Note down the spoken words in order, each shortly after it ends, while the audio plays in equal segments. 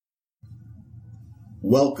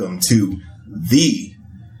welcome to the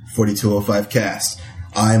 4205 cast.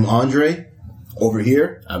 I'm Andre. Over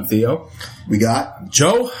here, I'm Theo. We got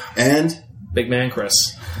Joe and Big Man Chris.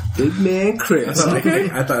 Big Man Chris. Okay.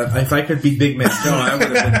 I thought if I could be Big Man Joe, I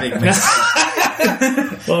would have been Big Man.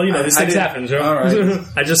 Well, you know, these things happen, Joe. All right.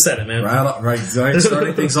 I just said it, man. Right.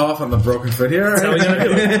 Starting things off on the broken foot here. That's how we gotta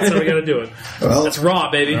do it. That's how we gotta do it. well, That's raw,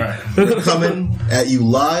 baby. All right. we're coming at you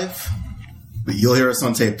live, but you'll hear us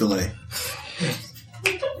on tape delay.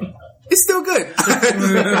 It's still good.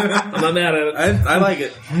 I'm not mad at it. I like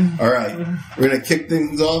it. All right, we're gonna kick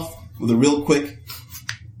things off with a real quick.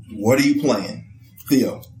 What are you playing,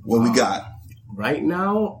 Theo? What we got? Right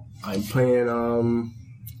now, I'm playing,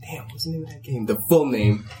 what's the name of that game? The full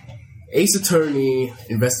name. Ace Attorney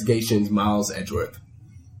Investigations Miles Edgeworth.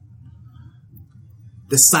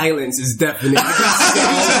 The silence is deafening.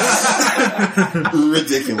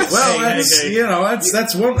 Ridiculous. Well, Hey.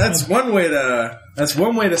 that's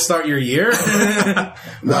one way to start your year.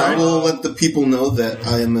 I will let the people know that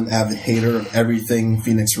I am an avid hater of everything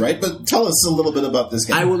Phoenix Wright, but tell us a little bit about this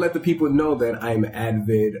game. I will let the people know that I'm an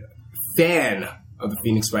avid fan of the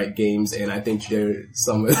Phoenix Wright games, and I think they're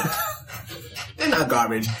they're not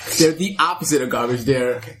garbage. They're the opposite of garbage.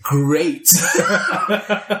 They're great.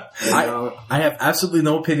 I have absolutely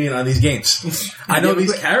no opinion on these games. I know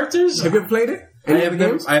these characters. Have you ever played it? I Any have other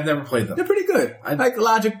games? played them. They're pretty good. I like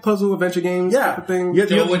logic, puzzle, adventure games. Yeah. Type of thing.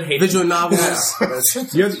 Joe would hate Visual novels.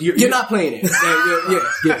 You're not playing it.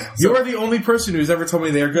 Yeah. You are the only person who's ever told me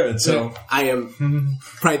they're good. So I am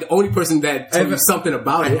probably the only person that told me something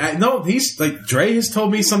about it. no, he's like Dre has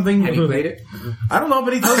told me something. Have you played it? I don't know,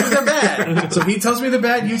 but he tells me they're bad. So he tells me they're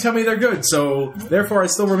bad. You tell me they're good. So therefore, I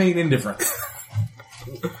still remain indifferent.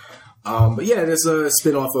 But yeah, there's a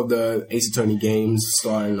spin-off of the Ace Attorney games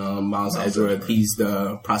starring Miles Edgeworth. He's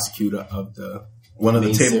the prosecutor of the One of the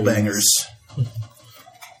main table series. bangers.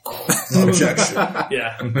 Objection.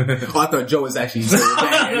 Yeah. Oh, I thought Joe was actually saying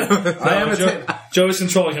that. Joe is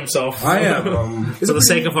controlling himself. I am. For the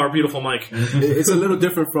sake of our beautiful mic. It's a little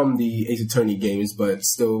different from the Ace Attorney games, but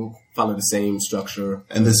still follow the same structure.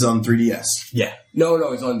 And this is on 3DS. Yeah. No,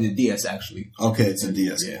 it's on the DS actually. Okay, it's a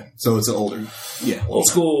DS Yeah. game. So it's older. Yeah. Old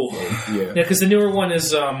school. Yeah. Yeah, because the newer one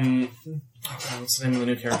is, what's the name of the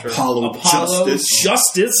new character? Apollo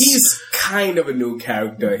Justice. He's kind of a new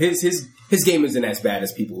character. His game isn't as bad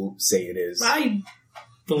as people say it is. I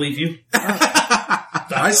believe you.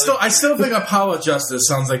 I still think Apollo Justice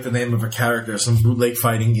sounds like the name of a character, some bootleg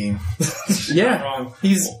fighting game. Yeah. Wrong.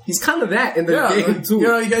 He's kind of that in the game too. You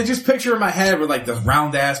know, I just picture in my head with like the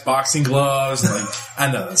round ass boxing gloves,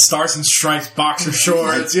 and the stars and stripes boxer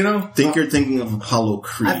shorts. You know, I think you're thinking of Apollo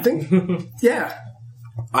Creed. I think, yeah.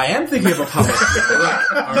 I am thinking of Apollo.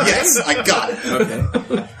 Right. Yes, I got it.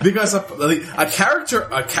 Okay. Because a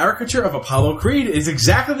caricature of Apollo Creed is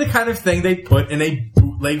exactly the kind of thing they put in a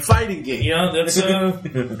bootleg fighting game. Yeah, that's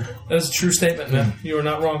a true statement, man. You are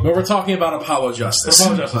not wrong. But we're talking about Apollo Justice.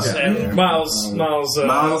 Apollo Justice. And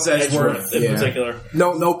Miles Edgeworth, in yeah. particular.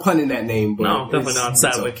 No pun in that name, but No, definitely not,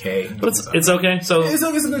 sadly. It's okay. But it's okay. So It's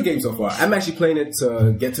a good game so far. I'm actually playing it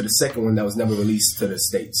to get to the second one that was never released to the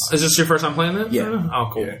States. is this your first time playing it? Yeah. Oh,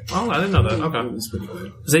 cool. Yeah. Oh, I didn't know that. Okay. It's pretty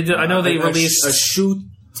good. I know they released. a Shu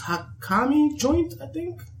Takami joint, I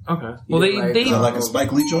think. Okay. Well, Yeah, they Like a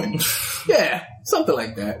Spike Lee joint. Yeah, something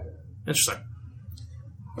like that. interesting.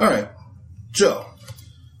 All right, Joe.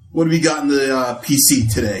 What have you got in the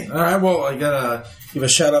PC today? All right, well, I gotta give a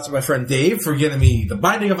shout out to my friend Dave for getting me The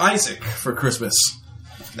Binding of Isaac for Christmas.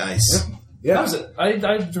 Nice. Yeah. That was it. I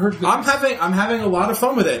heard. Good. I'm having a lot of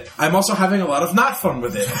fun with it. I'm also having a lot of not fun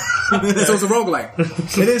with it. So it's a roguelike.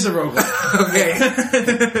 It is a roguelike. Okay.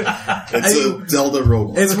 It's a Zelda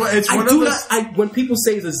roguelike. It's one of those. When people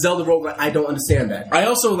say it's a Zelda roguelike, I don't understand that. I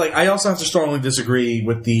also have to strongly disagree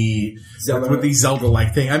with the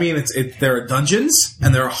Zelda-like thing. I mean, there are dungeons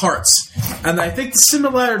and there are hearts, and I think the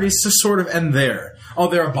similarities just sort of end there. Oh,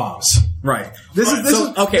 there are bombs. Right. This is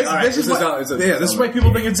why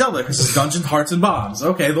people think it's Zelda, because it's dungeon, hearts, and bombs.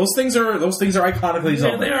 Okay, those things are iconically Yeah,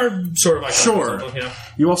 Zelda. they are sort of like Sure. Zelda, yeah.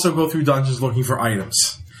 You also go through dungeons looking for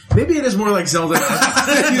items. Maybe it is more like Zelda. Sounds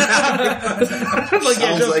like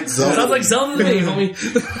Zelda. Sounds like Zelda to me, homie.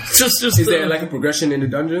 just. Is there like a progression in the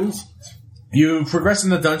dungeons? You progress in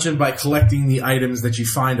the dungeon by collecting the items that you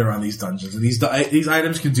find around these dungeons. And these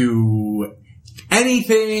items can do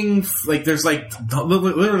anything. Like there's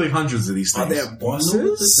literally hundreds of these Are things. there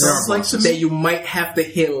bosses? There are Like bosses. that you might have to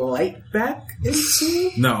hit light back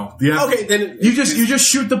into? No. Okay, then you just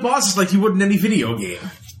shoot the bosses like you would in any video game.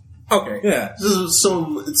 Okay. Yeah.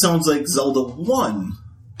 So it sounds like Zelda 1.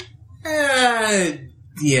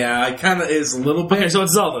 Yeah, it kind of is a little bit. Okay, so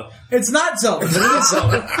it's Zelda. It's not Zelda, but it is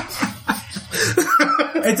Zelda.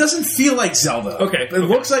 It doesn't feel like Zelda. Okay, It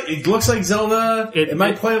looks like Zelda. It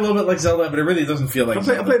might play a little bit like Zelda, but it really doesn't feel like I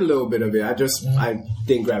Zelda. played a little bit of it. I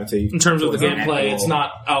didn't gravitate. In terms of the towards it gameplay, at it's all.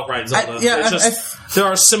 not outright Zelda. yeah, it's just there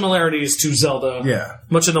are similarities to Zelda. Yeah.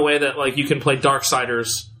 Much in the way that like you can play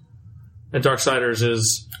Darksiders, and Darksiders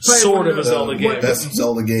is Play sort one of of a the Zelda game. Best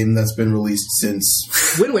Zelda game that's been released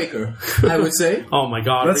since. Wind Waker, I would say. Oh my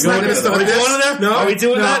god! Let's Are we not going get started. there? No. Are we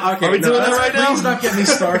doing No, that? okay, Are we no, doing that that's- right now? Please not get me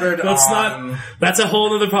started. That's on... not. That's a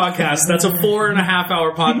whole other podcast. That's a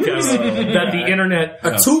 4.5-hour podcast that the internet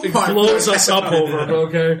A two-part blows us up over.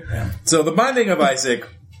 Okay. So The Binding of Isaac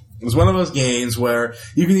was one of those games where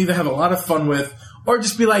you can either have a lot of fun with, or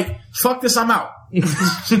just be like, "Fuck this, I'm out."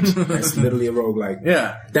 That's literally a roguelike.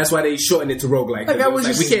 Yeah. That's why they shortened it to roguelike. Like, I was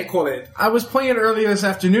we just- can't call it. I was playing it earlier this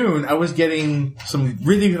afternoon. I was getting some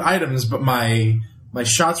really good items, but my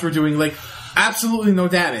shots were doing like absolutely no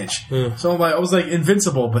damage. So I was like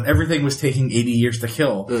invincible, but everything was taking 80 years to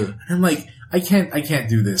kill. And I'm like, I can't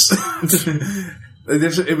do this.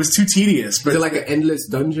 It was too tedious. But Is it like an endless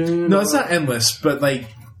dungeon? no, it's not endless. But like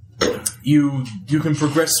you can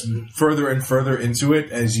progress further and further into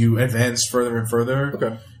it as you advance further and further.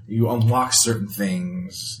 Okay. You unlock certain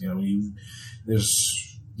things. You know,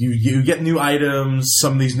 you get new items.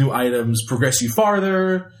 Some of these new items progress you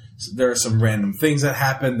farther. There are some random things that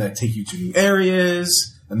happen that take you to new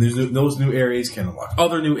areas, and those new areas can unlock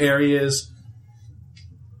other new areas.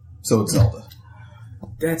 So it's Zelda.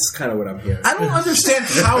 That's kind of what I'm hearing. I don't understand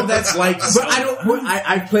how that's like. But I don't.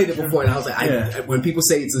 I played it before, and I was like, Yeah. when people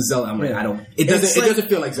say it's a Zelda, I'm like, I don't. It It's doesn't. like- It doesn't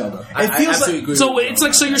feel like Zelda. It feels absolutely like- agree So with you. it's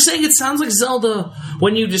like so you're saying it sounds like Zelda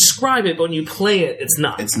when you describe it, but when you play it, it's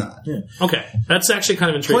not. It's not. Okay, that's actually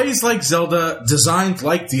kind of intriguing. Plays like Zelda, designed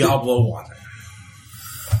like Diablo 1.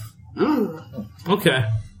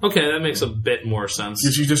 Okay, that makes a bit more sense.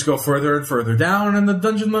 You just go further and further down, and the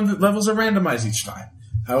dungeon levels are randomized each time.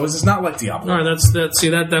 How is this not like Diablo? All right, see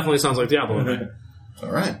that definitely sounds like Diablo. Okay. All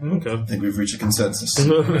right. Okay. I think we've reached a consensus.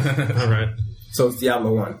 All right, So it's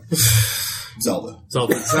Diablo 1. Zelda.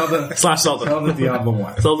 Zelda Zelda, slash Zelda. Zelda Diablo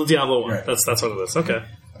 1. Zelda Diablo 1. Right. That's what it is. Okay.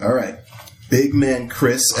 All right. Big Man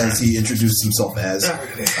Chris, as he introduced himself as.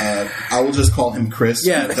 I will just call him Chris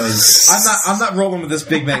Yeah, because I'm not rolling with this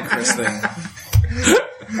big man Chris thing.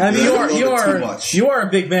 I mean, Yeah, a little bit too much. you are a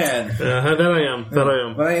big man, That I am.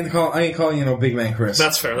 but I ain't calling you no big man Chris.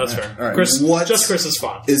 That's fair. That's fair. All right. Chris, What- just Chris is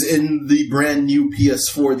fun. is in the brand new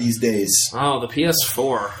PS4 these days. Oh, the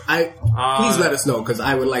PS4. Please let us know because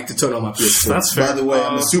I would like to turn on my PS4. That's fair. By the way,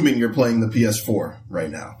 I'm assuming you're playing the PS4 right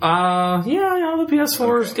now. Yeah, the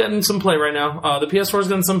PS4 is getting some play right now. The PS4 is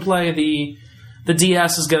getting some play. The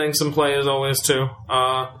DS is getting some play as always too.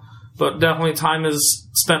 But definitely time is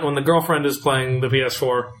spent when the girlfriend is playing the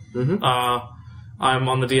PS4. Mm-hmm. I'm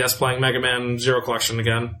on the DS playing Mega Man Zero Collection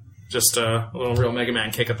again. Just a little real Mega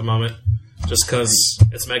Man kick at the moment. Just because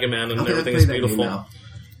it's Mega Man and How can I everything play is that game beautiful. now?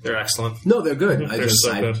 They're excellent. No, they're good. They're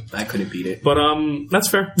so good. I couldn't beat it. But that's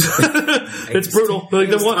fair. It's brutal. Like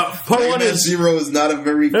the one, part Mega one Man is Zero is not a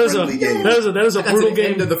very that is friendly game. a I got to brutal the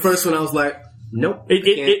game. end of the first one, I was like, nope. I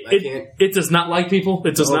can't. It does not like people.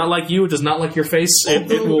 It does not like you. It does not like your face. It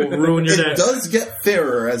will ruin your day. It does get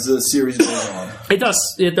fairer as the series goes on. It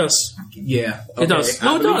does. It does. Yeah. It does.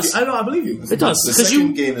 No, it does. I know, I believe you. It does. The Because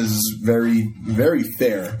second you. game is very, very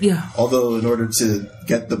fair. Yeah. Although, in order to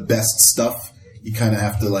get the best stuff, you kind of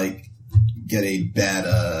have to like get a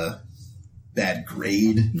bad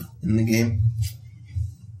grade in the game.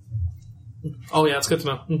 Oh yeah, it's good to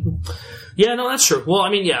know. Yeah, no, that's true. Well, I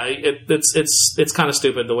mean, yeah, it's kind of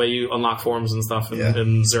stupid the way you unlock forms and stuff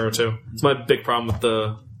in Zero 2. It's my big problem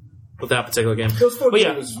with that particular game. Those four But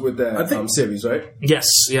yeah, games with that series, right? yes,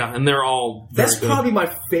 yeah, and they're all very That's good. probably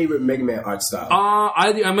my favorite Mega Man art style.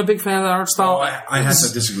 I'm a big fan of that art style. I have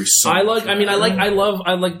to disagree. So I much.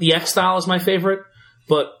 like the X style is my favorite,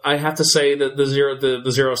 but I have to say that the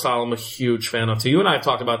Zero style I'm a huge fan of too. You and I have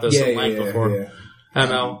talked about this at length before. Yeah. I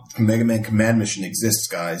know. Mega Man Command Mission exists,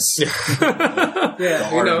 guys. The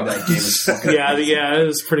art in that game is fucking Yeah, it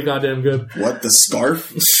is pretty goddamn good. What, the scarf?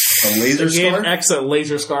 A laser Game scarf? X, a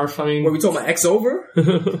laser scarf. I mean, Were we talking about X over?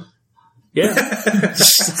 yeah.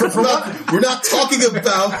 We're not talking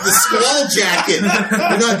about the squall jacket.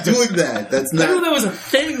 We're not doing that. That's I didn't know not. that was a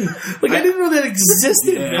thing. Like I didn't know that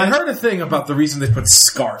existed. I heard a thing about the reason they put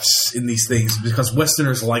scarves in these things because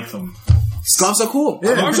Westerners like them. Scarves are cool.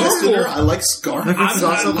 Scarves are cool. I like scarves.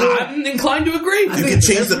 I'm inclined to agree. You can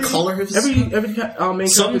change the color of his Every main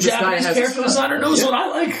Some character Japanese has character designer knows what I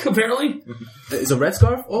like, apparently. Is a red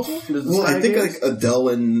scarf also? Well, I think like Adele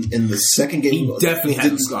in the second game he definitely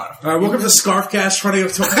had a scarf. All right, welcome to Scarfcast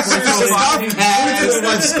 2025.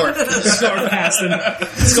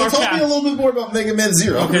 So tell me a little bit more about Mega Man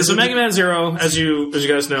Zero. Okay, so Mega Man Zero, as you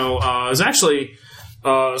guys know, is actually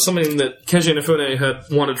something that Keiji Inafune had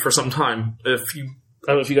wanted for some time. I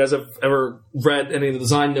don't know if you guys have ever read any of the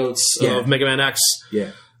design notes of Mega Man X.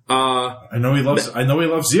 Yeah. I know he loves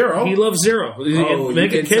Zero. He loves Zero.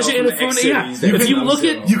 Keiji Inafune. Yeah. If you look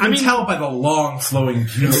at, You can tell by the long, flowing,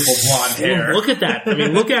 beautiful blonde hair. Look at that. I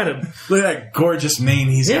mean, look at him. Look at that gorgeous mane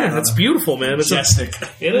he's got. Yeah, that's beautiful, man. It's majestic.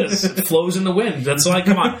 It is. It flows in the wind. That's like,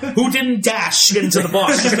 come on. Who didn't dash into the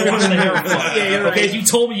boss just to watch the hair flow? Yeah, you're right. Okay, if you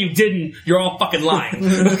told me you didn't, you're all fucking lying.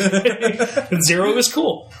 Zero is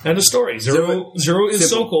cool. End of story. Zero is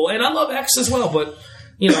so cool. And I love X as well, but,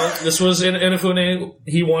 you know, this was Inafune.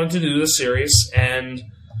 He wanted to do this series, and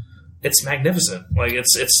it's magnificent. Like,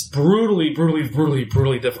 it's brutally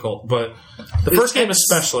difficult. But the first game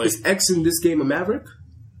especially. Is X in this game a Maverick?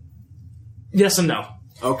 Yes and no.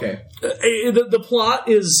 Okay. The plot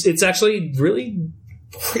is, it's actually really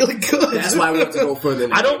good. That's why I want to go further.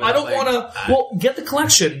 I don't want to. Well, get the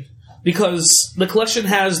collection because the collection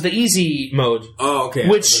has the easy mode. Oh, okay.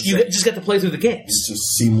 Which you just get to play through the games. It's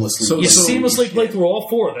just seamlessly. You seamlessly play through all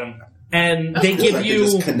four of them, and they give They you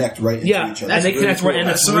just connect right into each other. and they connect right, and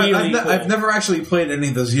it's So really cool. I've never actually played any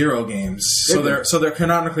of the Zero games, so they're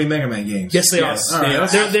canonically Mega Man games. Yes, they are. All right,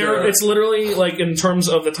 They're it's literally like in terms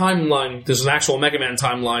of the timeline. There's an actual Mega Man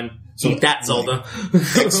timeline. Eat that, Zelda.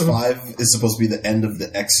 X5 is supposed to be the end of the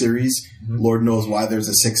X series. Lord knows why there's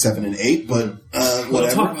a 6, 7, and 8, but We'll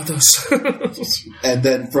whatever. talk about those. And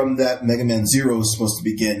then from that, Mega Man Zero is supposed to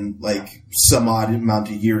begin like some odd amount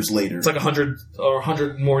of years later. It's like 100 or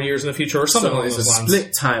 100 more years in the future, or something So along it's a those lines.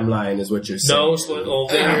 split timeline, is what you're saying. No, split. Well,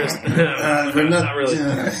 not really.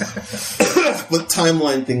 But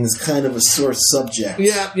timeline thing is kind of a sore subject.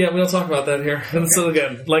 Yeah, we don't talk about that here. And so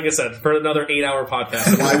again, like I said, for another 8-hour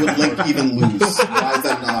podcast. Why would Link even lose? Why is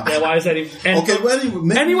that an option? Yeah, why is that even? And Okay,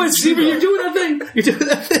 well, anyways, Steven, you're doing that thing. You're doing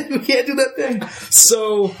that thing. You can't do that thing.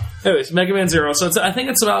 So, anyways, Mega Man Zero. So I think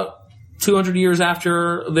it's about 200 years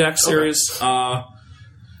after the X series,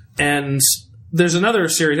 and there's another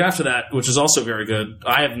series after that, which is also very good.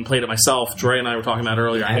 I haven't played it myself. Dre and I were talking about it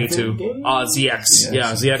earlier. I hate to. ZX.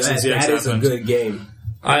 Yeah, ZX and ZX That is a Advent. good game.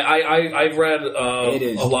 I've read It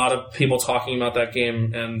is. a lot of people talking about that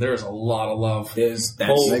game, and there's a lot of love. That's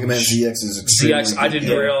Mega Man ZX is extremely ZX, I didn't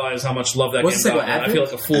good. realize how much love that What's game the got. second one, I feel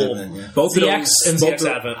like a fool. Advent, yeah. both of ZX those, and both ZX of-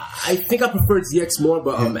 Advent. I think I preferred ZX more,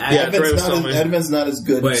 but Dre was telling me. Advent's not as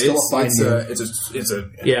good. but It's still a fine game. it's a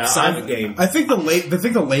Yeah, silent game. I think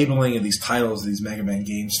the labeling of these titles, of these Mega Man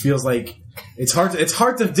games, feels like it's hard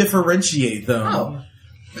to differentiate them. Oh.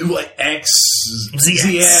 Like X,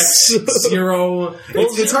 ZX. ZX, Zero.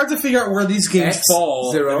 It's hard to figure out where these games X,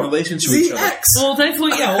 fall Zero, in relation to each other. ZX. Well,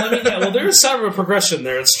 thankfully, there's sort of a progression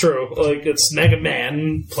there. It's true. Like it's Mega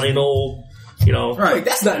Man, plain old, Right. Wait,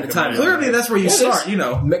 that's not in the time. Clearly, that's where you start.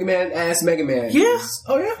 Mega Man as Mega Man. Yeah.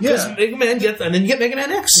 Oh yeah. Because Yeah. Mega Man and then you get Mega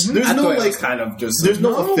Man X. There's I no thought it like was kind of just. there's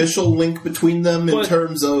no official link between them in But-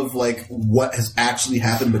 terms of like what has actually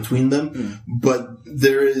happened between them, but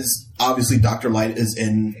there is obviously Dr. Light is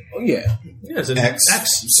in Oh yeah. Yeah, it's an X,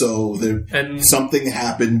 so there And- something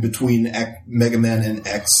happened between Mega Man and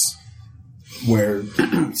X where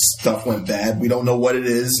stuff went bad. We don't know what it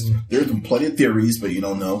is. There's been plenty of theories, but you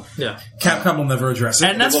don't know. Yeah. Capcom will never address it.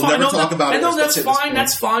 And that's We'll fine. never No, talk about it, no, let's that's hit this fine. point.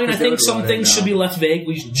 That's fine. I Because think they're some doing it things now. should be left vague.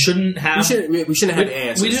 We shouldn't have. We shouldn't have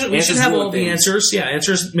answers. We should Answers have ruin all the things. answers. Yeah,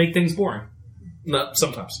 answers make things boring. Not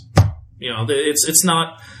sometimes. It's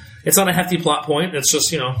not. It's not a hefty plot point. It's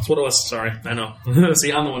just it's what it was. Sorry, I know.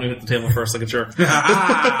 See, I'm the one who hit the table first, like a jerk.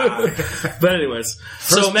 But anyways,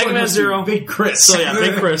 so Mega Man Zero, Big Chris. So yeah,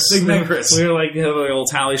 Big Chris, Big Man Chris. We were like have a little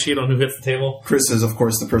tally sheet on who hits the table. Chris is, of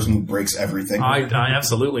course, the person who breaks everything. I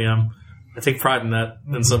absolutely am. I take pride in that.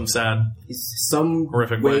 In some sad. Some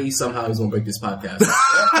Horrific way, way. somehow he's gonna break this podcast.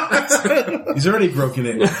 He's already broken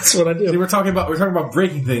it. That's what I do. See, we're talking about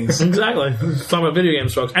breaking things. Exactly. Talking about video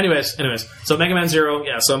games, folks. Anyways. So Mega Man Zero.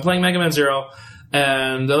 Yeah, so I'm playing Mega Man Zero.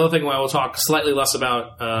 And the other thing I will talk slightly less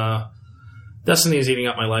about, Destiny is eating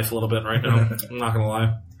up my life a little bit right now. I'm not going to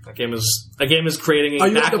lie. That game is creating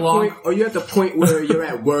a backlog. Are you at the point where you're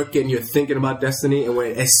at work and you're thinking about Destiny, and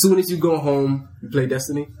when as soon as you go home, you play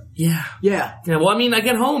Destiny? Yeah. Yeah. Yeah, well, I mean, I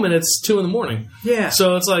get home and it's 2 a.m. Yeah.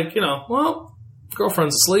 So it's like, well,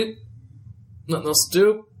 girlfriend's asleep. Nothing else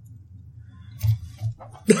to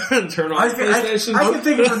do. Turn on I the can, PlayStation. I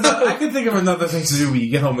can think of another thing to do when you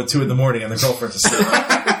get home at 2 a.m. and the girlfriend's asleep.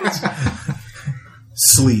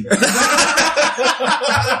 Sleep. That's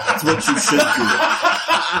what you should do.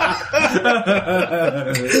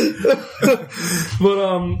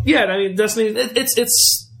 But yeah, I mean, Destiny.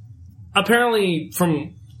 It's apparently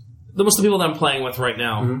from the most of the people that I'm playing with right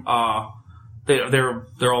now.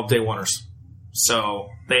 They're all day oneers, so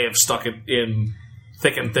they have stuck it in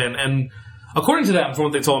thick and thin. And according to them, from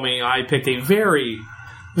what they told me, I picked a very,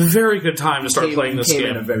 very good time to start playing this game.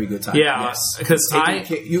 At a very good time. Yeah, because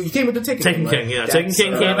you came with the Taken Taken King, King. right? Yeah, Taken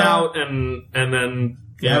King came out, and then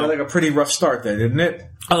You had like a pretty rough start there, didn't it?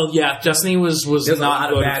 oh yeah, Destiny was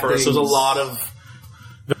not good at first. There was a lot of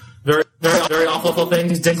very, very, very awful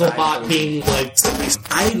things. Dinklebot being like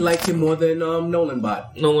I like him more than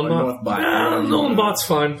Nolanbot. Nolanbot. Yeah, Nolanbot's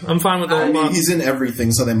fine. I'm fine with Nolanbot. I mean, he's in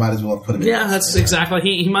everything, so they might as well have put him in. Yeah, that's exactly.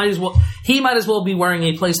 He might as well be wearing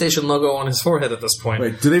a PlayStation logo on his forehead at this point.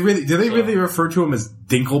 Wait, do they really refer to him as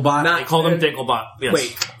Dinklebot? They call him Dinklebot. Yes.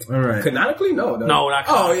 Wait, all right. canonically, no. No, not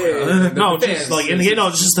Oh yeah. no, just like in the game. No,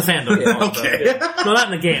 it's just the fandom. Okay. No,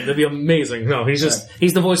 not in the game. That'd be amazing. No, he's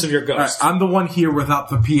the voice of your All right, ghost. I'm the one here without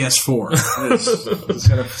the PS4.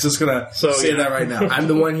 just gonna say that right now. I'm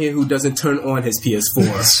the one here who doesn't turn on his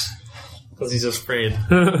PS4. Because he's just afraid.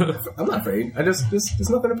 I'm not afraid. There's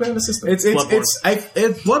nothing to play on the system. It's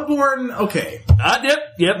Bloodborne. Okay.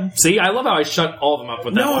 Yep. See, I love how I shut all of them up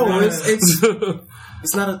with that No, one.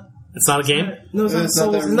 it's not a. It's not a game? No, it's not. It's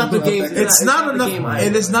So not it's not the game. It's not the enough. game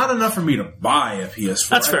It is not enough for me to buy a PS4.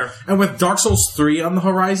 That's fair. And with Dark Souls 3 on the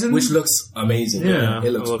horizon, which looks amazing. Yeah.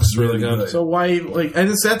 It looks really good. so why like?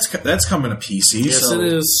 And that's coming to PC. Yes, so.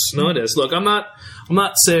 it is. No, it is. Look, I'm not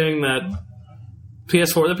saying that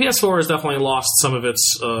PS4. The PS4 has definitely lost some of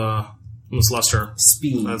its luster.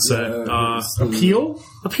 Speed. That's it. Appeal.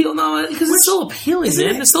 Appeal, no, because it's still appealing,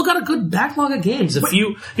 man. It's still got a good backlog of games. If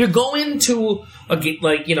you go into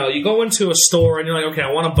you go into a store and you're like, okay,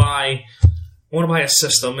 I want to buy a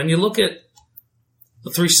system, and you look at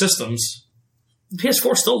the 3 systems, the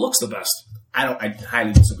PS4 still looks the best. I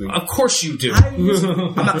highly disagree. Of course you do. I'm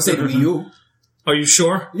not gonna say the Wii U. Are you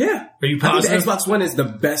sure? Yeah. Are you I positive? think the Xbox One is the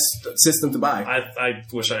best system to buy. I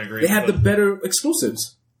wish I agreed. They have the but- better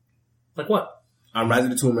exclusives. like what? Rise of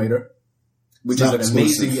the Tomb Raider, which It's is not an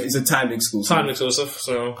amazing. exclusive. It's a timed exclusive. Time exclusive,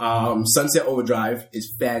 so Sunset Overdrive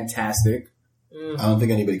is fantastic. I don't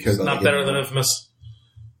think anybody cares about not that better game. than Infamous.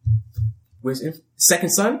 Where's Second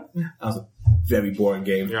Son? That was a very boring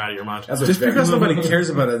game. You're out of your mind. That was a Just very- because nobody cares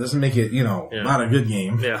about it doesn't make it, Yeah. not a good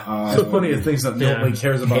game. Yeah. There's plenty of things that nobody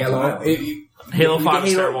cares about. Halo. Halo 5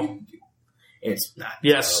 is terrible. It's not.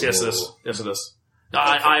 Yes, terrible. yes, it is. Yes, it is.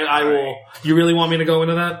 I will. You really want me to go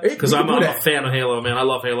into that? Because You I'm can do a that. fan of Halo, man. I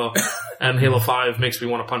love Halo, and Halo 5 makes me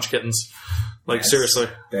want to punch kittens. Like seriously,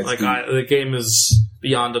 that's like deep. the game is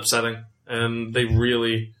beyond upsetting, and they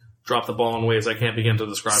really dropped the ball in ways I can't begin to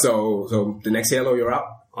describe. So the next Halo, you're out.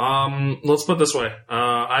 Let's put it this way.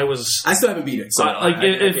 I still haven't beat it. So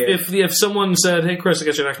if someone said, "Hey, Chris, I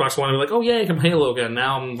get your Xbox One," I'd be like, "Oh yeah, I can Halo again."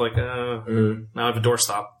 Now I'm like, now I have a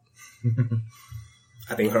doorstop.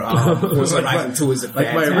 I think Forza Horizon 2 is a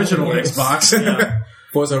Like my original Xbox.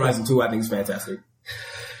 Forza Horizon 2, I think is fantastic.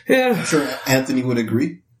 Yeah, I'm sure Anthony would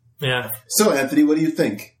agree. yeah. So, Anthony, what do you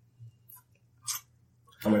think?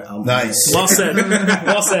 Nice. Well said.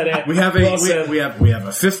 Well said, Ed. We have Well said. we have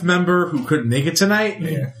a 5th member who couldn't make it tonight.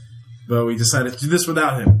 Yeah. But we decided to do this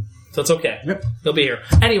without him. So it's okay. Yep. He'll be here.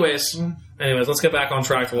 Anyways, let's get back on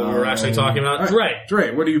track to what we were actually talking about. Dre,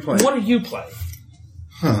 Dre, what are you playing? what do you play?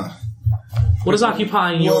 Huh. What is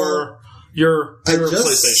occupying your I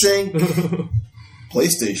just PlayStation? sank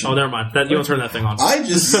PlayStation. Oh, never mind. That you don't turn that thing on. I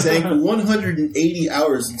just sank 180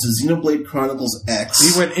 hours into Xenoblade Chronicles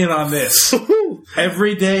X. He went in on this.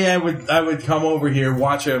 Every day I would come over here,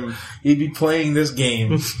 watch him. He'd be playing this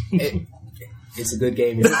game. It's a good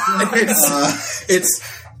game. It's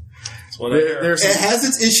What I hear. There's It has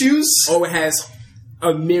its issues, it has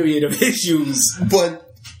a myriad of issues. but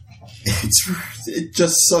it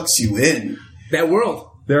just sucks you in. That world.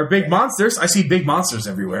 there are big monsters. I see big monsters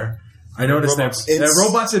everywhere. I noticed that. Robots. There are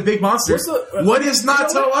robots and big monsters. What is not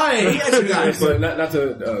to Let me like? ask you guys, but not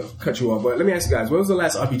to cut you off, but let me ask you guys, what was the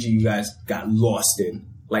last RPG you guys got lost in?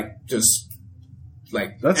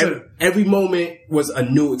 Every moment was a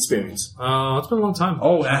new experience. It's been a long time.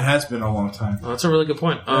 Oh, that has been a long time. That's a really good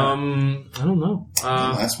point. I don't know. The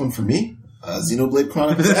last one for me, Xenoblade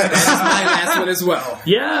Chronicles X. That's my last one as well.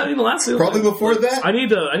 Yeah, I mean the last Probably before that, I need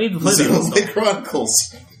to play that Xenoblade stuff.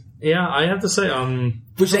 Chronicles. Yeah, I have to say,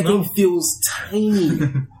 Which that game feels tiny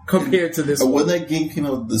compared to this When one. that game came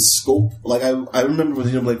out, the scope, like I remember when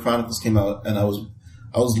Xenoblade Chronicles came out, and I was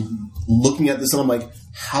I was looking at this and I'm like,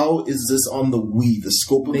 how is this on the Wii? The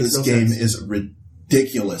scope of this game is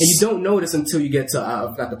ridiculous. And you don't notice until you get to, I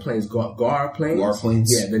forgot the planes, Gar planes? Gar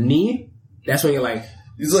planes. Yeah, the knee. That's when you're like,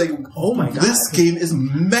 He's like, oh my God. This game is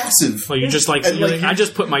massive. Well, you just like, And, like, I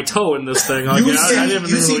just put my toe in this thing. Like, I haven't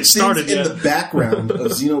you see really started things yet. in the background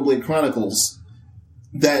of Xenoblade Chronicles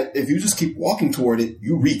that if you just keep walking toward it,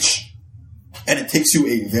 you reach. And it takes you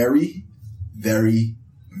a very, very,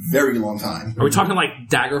 very long time. Are we talking like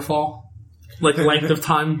Daggerfall? Like length of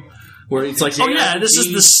time? Where it's like, oh yeah, this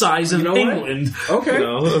is the size of England. Okay. You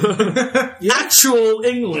know? Actual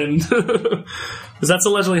England. Because that's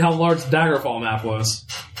allegedly how large the Daggerfall map was.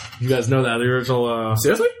 You guys know that, the original...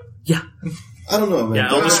 Seriously? Yeah. I don't know, man. Yeah,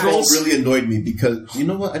 Elder Elder Scrolls Scrolls really annoyed me because, you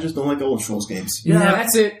know what? I just don't like Elder Scrolls games. Yeah,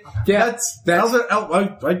 that's it. Yeah,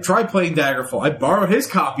 I tried playing Daggerfall. I borrowed Dre's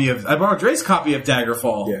copy of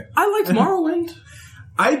Daggerfall. Yeah. I liked Morrowind.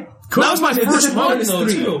 I That was my first one, though,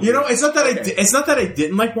 too. You know, it's not that I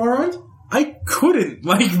didn't like Morrowind. I couldn't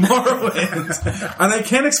like Morrowind, and I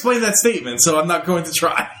can't explain that statement, so I'm not going to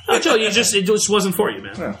try. No, Joe, it just wasn't for you,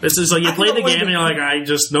 man. Yeah. This is like you play the game and you're like,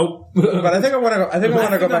 nope. But I think I want to. I think I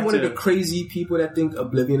want to go back I'm one to of the crazy people that think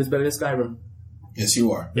Oblivion is better than Skyrim. Yes,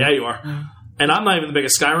 you are. Yeah, you are. And I'm not even the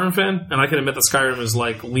biggest Skyrim fan, and I can admit that Skyrim is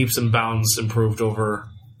like leaps and bounds improved over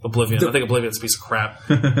Oblivion. I think Oblivion's a piece of crap.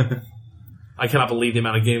 I cannot believe the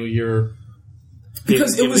amount of Game of Year.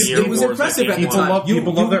 Because it was impressive at the time.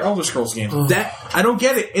 People love their Elder Scrolls game. That I don't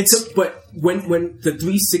get it. but when the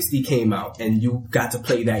 360 came out and you got to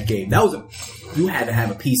play that game, you had to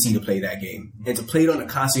have a PC to play that game, and to play it on a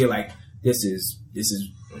console, you're like, this is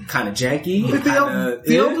kind of janky.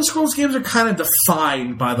 The Elder Scrolls games are kind of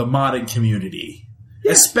defined by the modding community.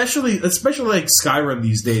 Yeah. Especially like Skyrim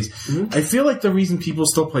these days. Mm-hmm. I feel like the reason people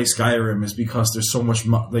still play Skyrim is because there's so much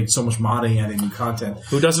modding and new content.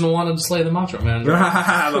 Who doesn't want to slay the Macho Man?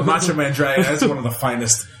 The Macho Man Dragon. That's one of the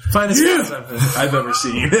finest guys I've ever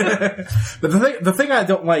seen. But the thing I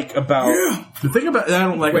don't like about about the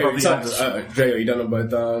Elder Dre, are you done about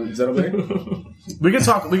Xenoblade? We can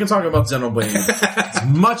talk about Xenoblade as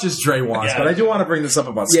much as Dre wants, but I do want to bring this up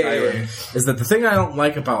about Skyrim. Is that the thing I don't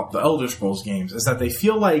like about the Elder Scrolls games is that they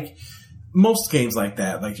feel like most games like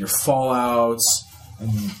that, like your Fallouts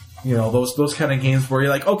and you know those kind of games where you're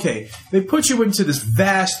like, okay, they put you into this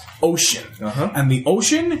vast ocean, and the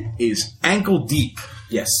ocean is ankle deep.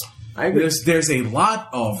 Yes, I agree. There's a lot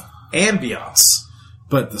of ambiance,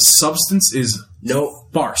 but the substance is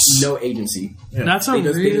sparse. No agency. Yeah. That's a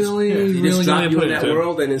really drop good you way in to that put it.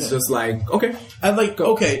 world, and it's just like, okay. And like,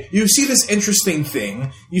 okay, you see this interesting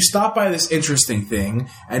thing, you stop by this interesting thing,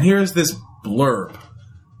 and here's this blurb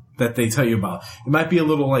that they tell you about. It might be a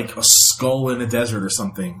little like a skull in a desert or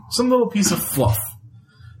something. Some little piece of fluff.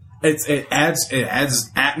 It adds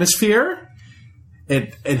atmosphere.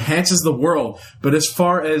 It enhances the world, but as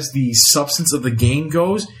far as the substance of the game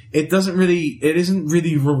goes, it isn't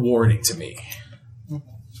really rewarding to me.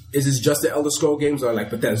 Is this just the Elder Scroll games or like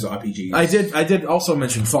Bethesda RPGs? I did also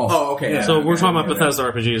mention Fallout. Oh, okay. Yeah. So we're talking about Bethesda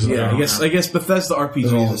RPGs. Yeah, I guess Bethesda RPGs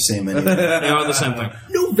They're all the same anyway. They are the same thing.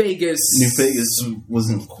 New Vegas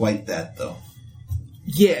wasn't quite that, though.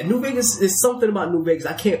 Yeah, New Vegas is something about New Vegas.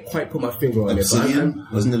 I can't quite put my finger on Obsidian?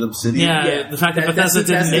 Wasn't it Obsidian? Yeah, the fact that Bethesda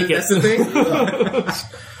didn't make it. That's the thing.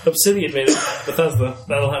 Obsidian made it. Bethesda.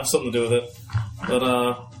 That'll have something to do with it.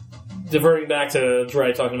 But diverting back to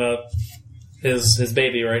Dre talking about his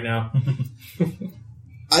baby right now.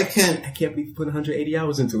 I can't believe you put 180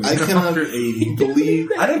 hours into it. I cannot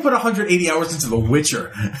believe... I didn't put 180 hours into The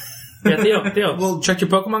Witcher. Yeah, Theo. Well, check your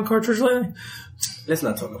Pokemon cartridge lately. Let's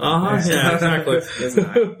not talk about that. Yeah, exactly. Let's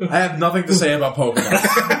not. I have nothing to say about Pokemon.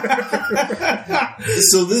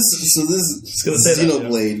 So this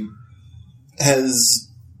Xenoblade has...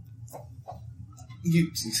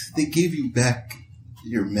 They gave you back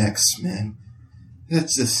your mechs, man.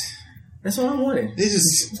 That's all I wanted. They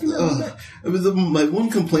just... my one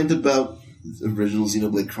complaint about the original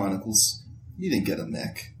Xenoblade Chronicles, you didn't get a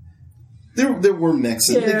mech. There were mechs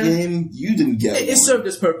in the game. You didn't get one. It served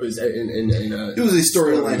its purpose. It was a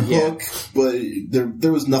storyline hook, but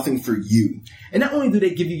there was nothing for you. And not only do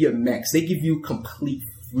they give you your mechs, they give you complete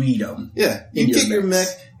freedom. Yeah, you get your mech,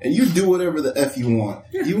 and you do whatever the F you want.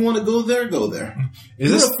 Yeah. You want to go there, go there. You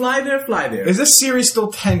want to fly there, fly there. Is this series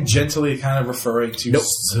still tangentially kind of referring to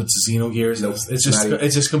Xenogears? Nope.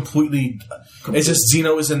 It's just completely... It's just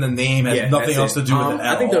Xeno is in the name, has nothing else to do with it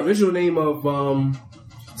at I think all. the original name of...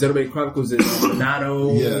 Xenoblade Chronicles is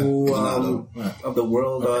Monado, Monado. of the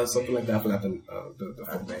world, something like that. I forgot the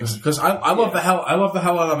full name. Because I love the hell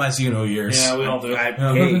out of my Xeno years. Yeah, we all do.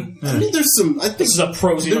 I mean, there's some. I think This is a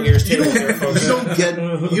pro Xenogears table here, folks.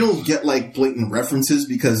 you don't get like blatant references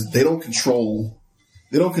because they don't control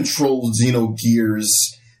Xenogears.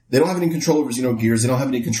 They don't have any control over Xenogears. They don't have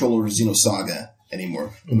any control over Xenosaga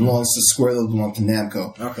anymore. It belongs to Square. It belongs to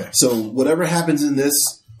Namco. Okay. So whatever happens in this,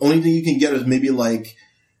 only thing you can get is maybe like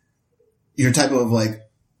your type of like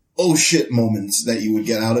oh shit moments that you would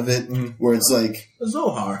get out of it, where it's like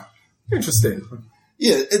Zohar. Interesting.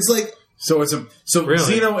 yeah, it's like So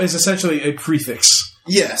Really? Xeno is essentially a prefix.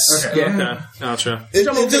 yes, Okay. Yeah. Okay, gotcha. it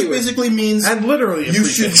just basically means And literally a you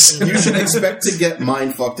prefix. should expect to get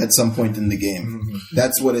mind fucked at some point in the game.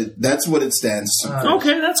 That's what it stands for.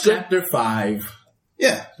 Okay, that's good. Chapter 5.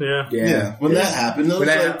 Yeah. Yeah. Yeah. When that happened, I was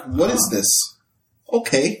When like, that- what is this?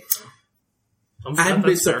 Okay. I haven't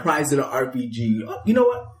been that's fair. surprised in an RPG. Oh, you know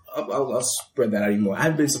what? I'll spread that out even more. I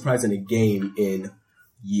haven't been surprised in a game in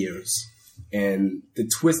years. And the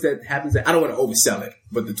twist that happens I don't want to oversell it,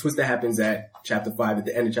 but the twist that happens at Chapter 5, at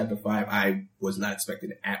the end of Chapter 5, I was not expecting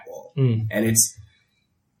it at all. And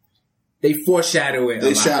they foreshadow it.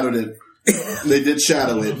 They shadowed it. They did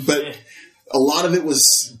shadow it. But a lot of it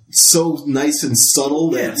was so nice and subtle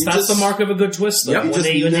that you That's just, the mark of a good twist, though. Yep. you When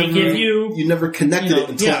just they never, give you, you never connected it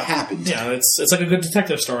until yeah, it happened. Yeah, it's like a good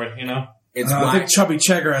detective story, you know? It's I why think Chubby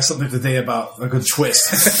Checker has something to say about a good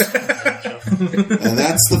twist. And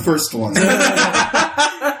that's the first one.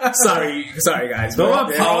 sorry guys. Don't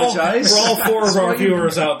but- apologize. For all four of our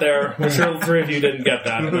viewers out there, I'm sure the three of you didn't get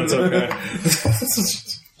that. That's okay.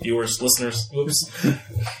 Viewers, listeners. Oops.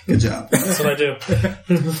 Good job. That's what I do.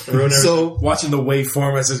 Ruin So Watching the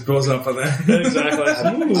waveform as it goes up on there.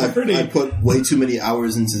 exactly. I put way too many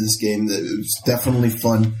hours into this game. That it was definitely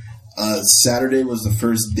fun. Saturday was the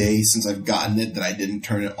first day since I've gotten it that I didn't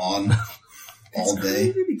turn it on all day.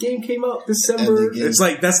 The game came out And December. the game- It's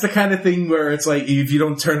like, that's the kind of thing where it's like, if you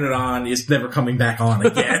don't turn it on, it's never coming back on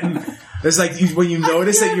again. It's like, when you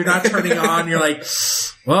notice that you're not turning on, you're like,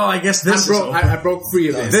 well, I guess this I broke free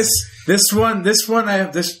of this. This one, I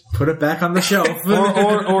have just put it back on the shelf.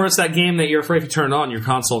 Or it's that game that you're afraid to turn on, your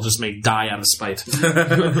console just may die out of spite. We're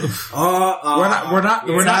not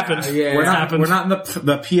in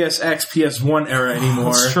the PSX, PS1 era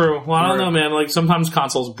anymore. That's true. Well, I don't know, man. Like, sometimes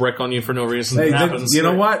consoles brick on you for no reason. Hey, It happens. you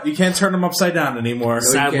know what? You can't turn them upside down anymore.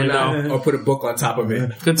 Sadly, no. Or put a book on top of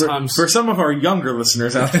it. Good times. For some of our younger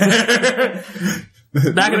listeners out there.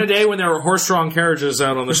 Back in the day when there were horse-drawn carriages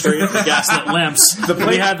out on the street with gaslit lamps,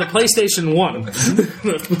 we had the PlayStation 1.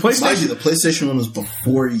 Mind you, the PlayStation 1 was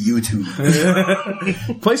before YouTube.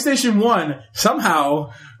 PlayStation 1,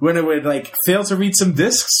 somehow, when it would like fail to read some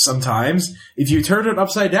discs sometimes, if you turned it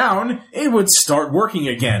upside down, it would start working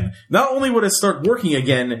again. Not only would it start working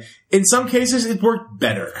again, in some cases it worked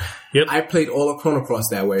better. I played all of Chrono Cross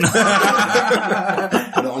that way.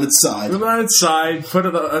 Put it on its side. Put it on its side, turn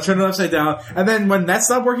it upside down, and then when that's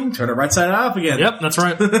not working, turn it right side up again. Yep, that's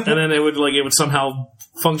right. And then it would somehow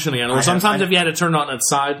function again. Or sometimes if you had to turn it on its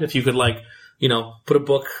side, if you could put a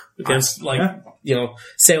book against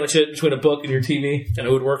sandwich it between a book and your TV, and it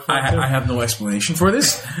would work fine. I have no explanation for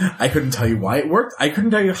this. I couldn't tell you why it worked. I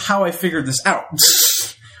couldn't tell you how I figured this out.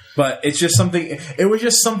 But it's just something, it was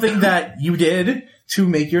just something that you did to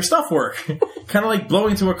make your stuff work. Kind of like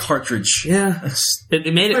blowing to a cartridge. Yeah.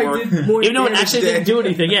 It made it work. Even though it actually didn't do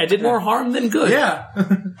anything. Yeah, it did more harm than good. Yeah.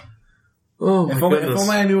 Oh, my If goodness.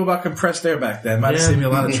 only I knew about compressed air back then, might have saved me a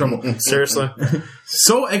lot of trouble. Seriously.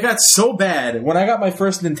 So it got so bad. When I got my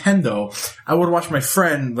first Nintendo, I would watch my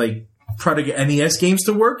friend try to get NES games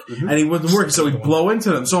to work, and he wouldn't work, so he'd blow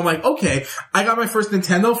into them. So I'm like, okay, I got my first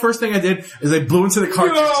Nintendo. First thing I did is I blew into the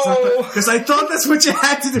cartridge because I thought that's what you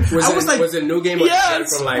had to do. Was it a new game? Or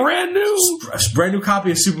Yes, from brand new. A brand new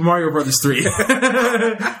copy of Super Mario Brothers 3.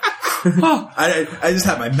 I just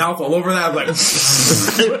had my mouth all over that. I was like,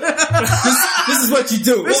 this is what you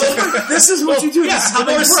do. this is what you do. Yeah, This is how the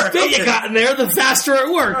they more work. spit you got in there, the faster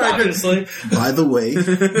it worked, obviously. By the way,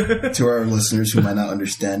 to our listeners who might not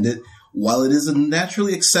understand it, while it is a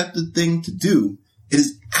naturally accepted thing to do, it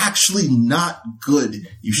is actually not good.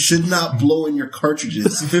 You should not blow in your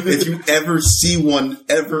cartridges if you ever see one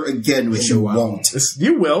ever again, which you won't.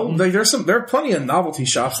 You will. There are plenty of novelty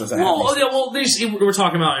shops that have these. We're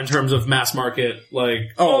talking about in terms of mass market, look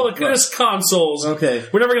at this consoles. Okay.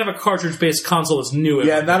 We're never gonna have a cartridge-based console that's new.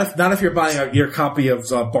 Yeah, not if you're buying your copy of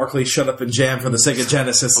Barkley Shut Up and Jam from the Sega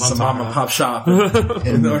Genesis in some mom and pop shop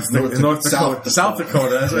in North Dakota. South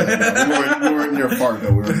Dakota. We weren't near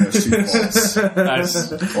Fargo. We were near Sioux Falls.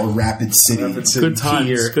 Nice. or Rapid City. Good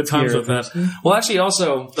times. Good times with that. Well, actually,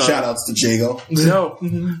 also Shout outs to Jago. No,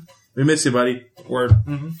 we miss you, buddy. word,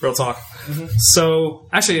 real talk. So,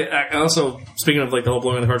 actually, I also speaking of like the whole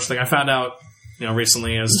blowing the cartridge thing, I found out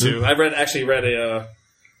recently as to I read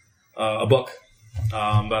a book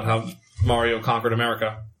about how Mario conquered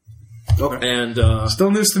America. Okay. And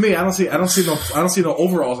Still news to me. I don't see no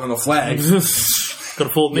overalls on the flag. could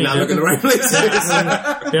have fooled me. Not looking the right places.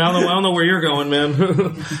 I don't know where you're going, man.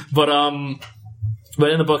 But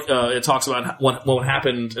in the book, it talks about what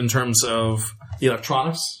happened in terms of the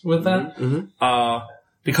electronics with that.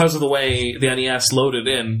 Because of the way the NES loaded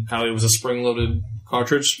in, how it was a spring-loaded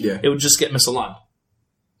cartridge, it would just get misaligned.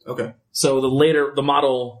 Okay. So the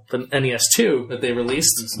model, the NES2 that they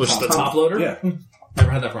released, which is the top loader, never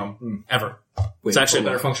had that problem. Ever. Wait, It's actually a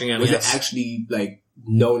better functioning NES. Was it actually like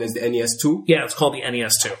known as the NES2? Yeah, it's called the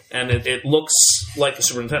NES2. And it looks like the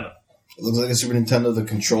Super Nintendo. It looks like a Super Nintendo. The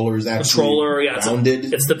controller is actually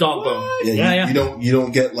rounded. It's the dog bone. You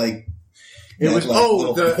don't get like It was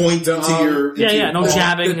the point into your no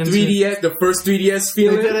jabbing. The 3DS, the first 3DS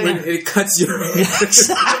feeling when it cuts your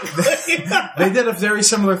They did a very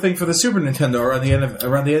similar thing for the Super Nintendo around the end of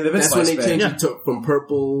its That's when they lifespan. changed it from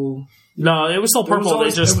purple. No, it was still purple.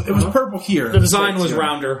 It was purple here. The design was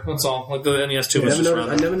rounder. That's all. Like the NES2 was just I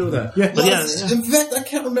rounder. never knew that. Yeah. But In fact, I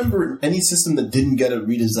can't remember any system that didn't get a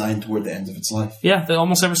redesign toward the end of its life. Yeah,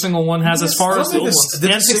 almost every single one has as far as the old ones.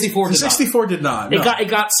 The And 64 The did not. 64 did not. No. It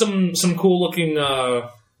got some cool looking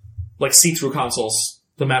like see-through consoles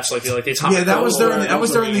to match like the Atomic. Yeah, that was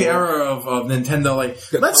during the era. era of Nintendo. Like,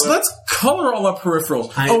 let's color all our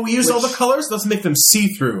peripherals. We used all the colors. Let's make them see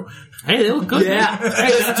through. Hey, they look good. Yeah,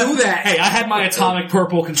 let's do that. Hey, I had my Atomic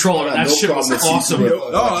purple controller. That no shit was problem.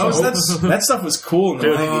 awesome. That stuff was cool in the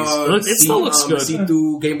Dude, 90s. it still looks good.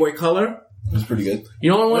 See-through Game Boy Color. It was pretty good. You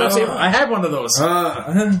know what I had one of those.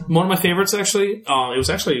 One of my favorites actually. It was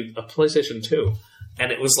actually a PlayStation 2,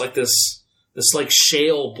 and it was like this like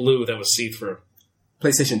shale blue that was see-through.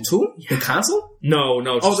 PlayStation 2? The console? No,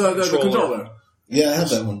 just the controller. Yeah, I had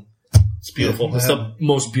that one. It's beautiful. Yeah, It's the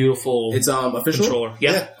most beautiful. It's official. controller.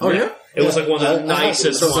 Yeah. Oh yeah. It was like one of the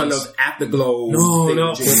nicest So it's on ones. those Afterglow.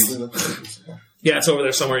 No. things. Yeah, it's over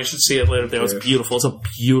there somewhere. You should see it later. It's beautiful. It's a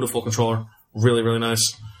beautiful controller. Really, really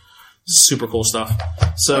nice. Super cool stuff.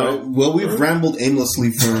 So, Well, we've rambled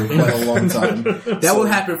aimlessly for quite a long time. That will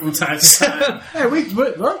happen from time to time. Hey,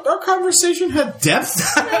 our conversation had depth.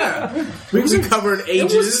 We was covering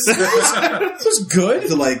ages. It was good.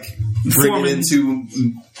 To like bring it into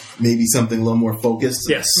maybe something a little more focused.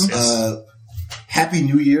 yes. Happy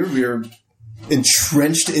New Year. We're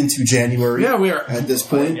entrenched into January. Yeah, we are. At this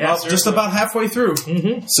point. Yeah. Well, just about halfway through.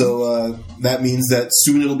 So that means that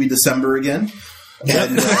soon it'll be December again.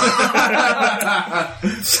 And,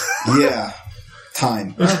 yeah.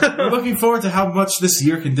 Time. We're looking forward to how much this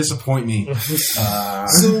year can disappoint me.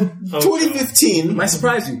 So 2015 Might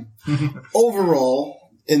surprise you. overall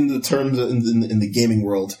in the terms of, in the gaming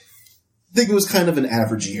world, I think it was kind of an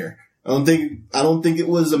average year. I don't think it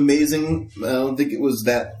was amazing. I don't think it was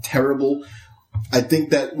that terrible. I think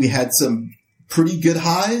that we had some pretty good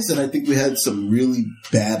highs, and I think we had some really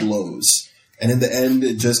bad lows. And in the end,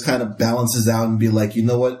 it just kind of balances out and be like, you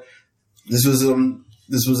know what? This was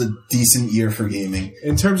a decent year for gaming.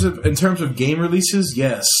 In terms of game releases,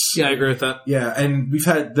 yes. Yeah, I agree with that. Yeah, and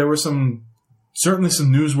there were certainly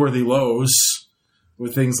some newsworthy lows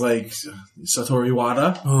with things like Satoru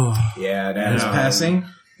Iwata Yeah, that his passing,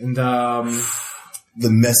 and The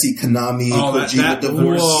messy Konami Kojima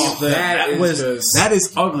divorce. that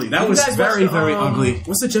is ugly. That was very, very ugly.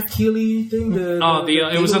 What's the Jeff Keighley thing?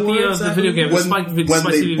 It was at the video game. When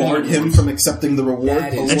they barred him from accepting the reward.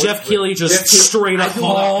 That is- And Jeff Keighley just straight up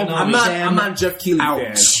called. I'm not Jeff Keighley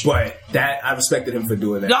fan, Ouch. but that I respected him for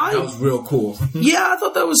doing that. Yeah, That was real cool. Yeah, I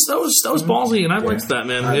thought that was ballsy, and I liked that,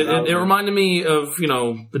 man. It reminded me of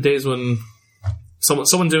the days when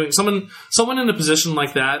someone in a position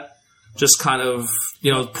like that just kind of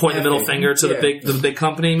point the middle finger to the big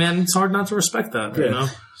company. Man, it's hard not to respect that.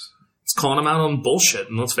 It's calling them out on bullshit,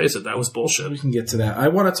 and let's face it, that was bullshit. We can get to that. I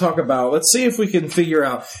want to talk about. Let's see if we can figure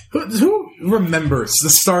out who remembers the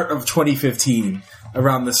start of 2015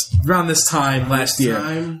 around this time last year.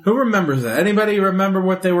 Who remembers that? Anybody remember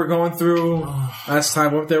what they were going through last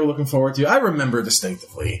time? What they were looking forward to? I remember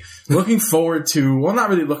distinctively looking forward to. Well, not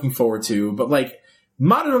really looking forward to, but like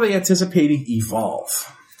moderately anticipating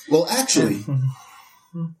Evolve. Well, actually,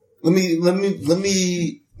 let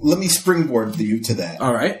me springboard you to that.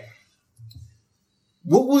 All right.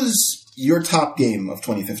 What was your top game of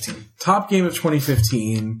 2015? Top game of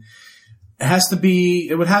 2015.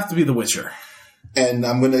 It would have to be The Witcher. And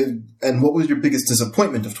what was your biggest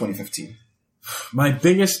disappointment of 2015? My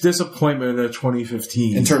biggest disappointment of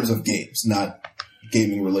 2015 in terms of games, not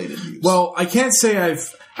gaming related news. Well, I can't say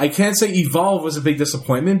Evolve was a big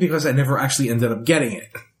disappointment because I never actually ended up getting it.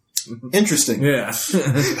 Interesting. Yeah.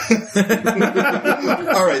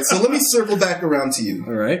 All right, so let me circle back around to you.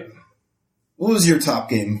 All right. What was your top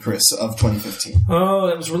game, Chris, of 2015? Oh,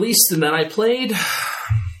 it was released and then I played.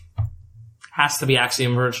 Has to be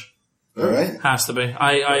Axiom Verge. All right. Has to be.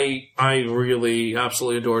 I really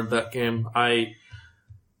absolutely adored that game. I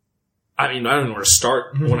mean, I don't know where to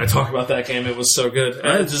start when I talk about that game. It was so good.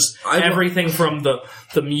 And everything from the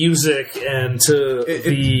music and to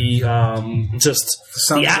the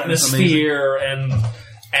atmosphere and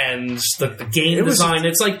the game design.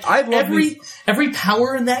 It's like every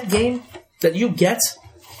power in that game that you get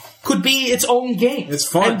could be its own game. It's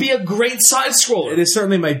fun and be a great side scroller. It is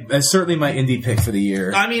certainly my indie pick for the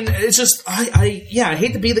year. I mean, it's just I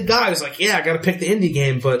hate to be the guy who's like, I got to pick the indie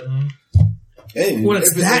game, but. Hey, when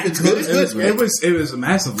it's that good, it was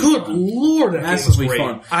massively good fun. Lord, that massively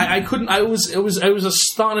fun. I was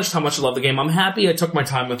astonished how much I loved the game. I'm happy I took my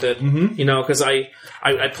time with it, you know, because I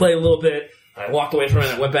played a little bit, I walked away from it,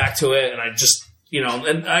 and I went back to it, and I just, you know,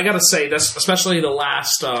 and I gotta say that's especially the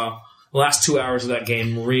last 2 hours of that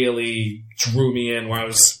game really drew me in, where I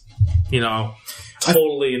was, you know,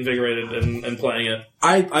 totally invigorated and playing it.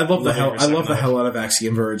 I love the hell out of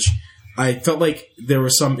Axiom Verge. I felt like there were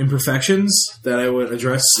some imperfections that I would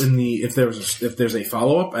address if there's a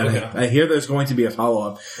follow up, and okay. I hear there's going to be a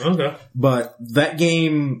follow up. Okay, but that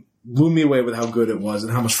game blew me away with how good it was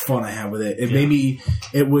and how much fun I had with it. It made me.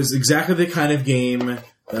 It was exactly the kind of game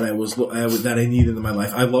that I needed in my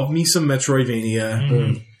life. I love me some Metroidvania.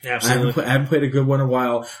 Mm-hmm. Absolutely, I haven't played a good one in a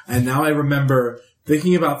while, and now I remember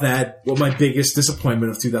thinking about that. What my biggest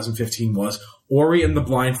disappointment of 2015 was Ori and the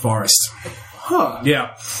Blind Forest. Huh.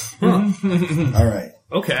 Yeah. All right.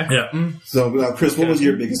 Okay. Yeah. So, Chris, what was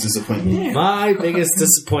your biggest disappointment? Yeah. My biggest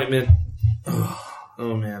disappointment.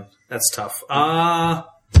 Oh man, that's tough. Well,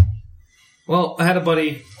 I had a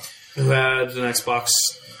buddy who had an Xbox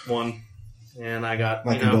One, and I got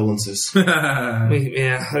my condolences.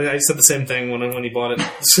 I said the same thing when he bought it.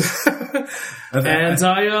 And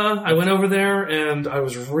I went over there, and I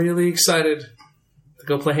was really excited to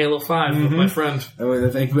go play Halo 5 with my friend. I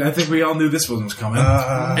think we all knew this one was coming.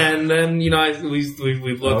 And then, you know, we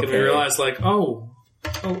look and we realize, like, well,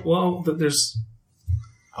 there's...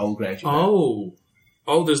 I'll grant you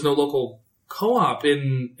Oh, there's no local co-op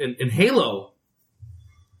in Halo.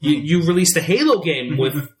 You released a Halo game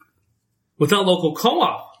without local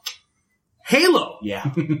co-op. Halo!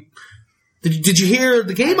 Yeah. Did you hear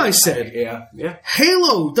the game I said? Yeah.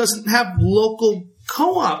 Halo doesn't have local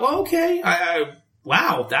co-op. Well, okay.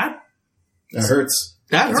 Wow, that hurts.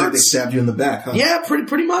 That it's hurts. Like they stabbed you in the back, huh? Yeah,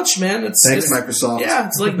 pretty much, man. Thanks, Microsoft. Yeah,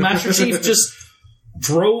 it's like Master Chief just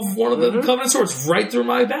drove one of the Covenant swords right through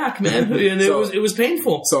my back, man, and it was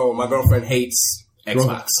painful. So my girlfulfriend hates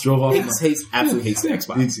Xbox. Drove off. Absolutely hates the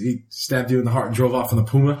Xbox. He stabbed you in the heart and drove off in the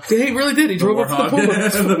Puma. He really did. He drove off in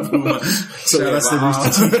the Puma. So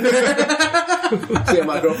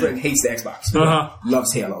my girlfriend hates the Xbox.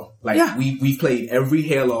 Loves Halo. Like we've played every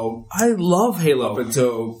Halo. I love Halo up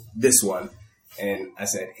until this one, and I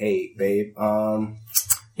said, "Hey, babe, about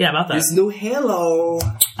that. This new Halo,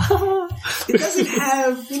 it doesn't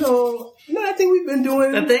have, that thing we've been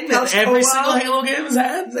doing. That thing that every single Halo game has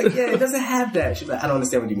had? Like, it doesn't have that." She's like, "I don't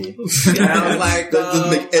understand what you mean." And I was like, that doesn't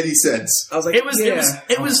make any sense. I was like,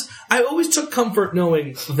 it was, I always took comfort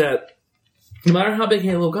knowing that no matter how big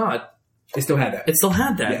Halo got, it still had that.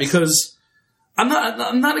 Yes. Because I'm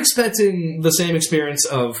not expecting the same experience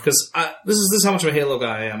of, because this is how much of a Halo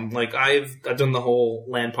guy I am. Like I've done the whole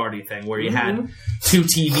LAN party thing where you had 2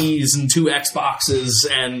 TVs and 2 Xboxes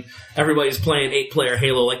and everybody's playing 8-player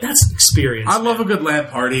Halo. Like that's an experience. I love a good LAN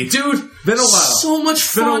party, dude. Been a while. So much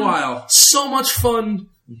fun. Been a while. So much fun.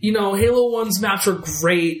 Halo 1's maps are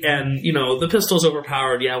great, and the pistol's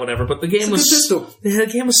overpowered. Yeah, whatever. But the game the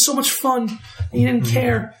game was so much fun. You didn't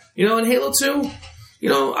care. And Halo 2.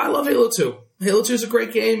 I love Halo 2. Halo 2 is a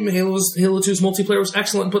great game. Halo 2's multiplayer was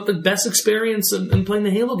excellent, but the best experience in playing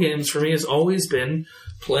the Halo games for me has always been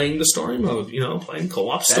playing the story mode. Playing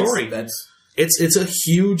co-op story. It's a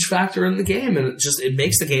huge factor in the game, and it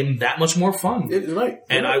makes the game that much more fun. Right.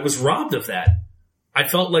 And I was robbed of that. I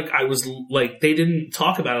felt like they didn't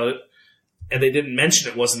talk about it, and they didn't mention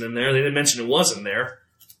it wasn't in there. They didn't mention it wasn't there.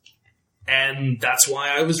 And that's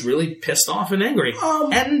why I was really pissed off and angry.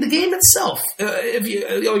 And the game itself, if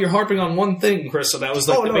you're harping on one thing, Chris, so that was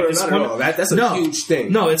like the big disappointment. That's a huge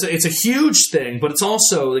thing. No, it's a huge thing, but it's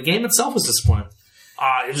also the game itself was disappointing.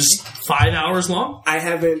 It was 5 hours long. I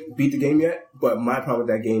haven't beat the game yet, but my problem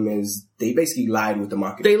with that game is they basically lied with the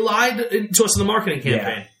marketing. They lied to us in the marketing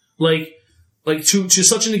campaign, like to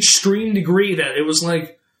such an extreme degree that it was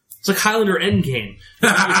like it's like Highlander Endgame.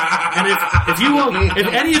 And if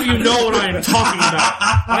any of you know what I am talking about,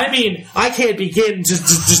 I mean, I can't begin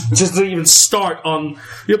just to even start on.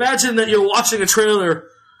 You imagine that you're watching a trailer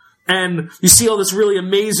and you see all this really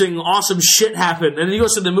amazing, awesome shit happen, and then you go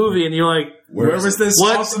to the movie and you're like, Where was this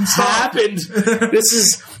what awesome stuff? happened?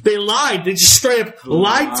 They lied. They just straight up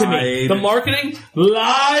lied to me. The marketing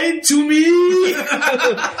lied to me.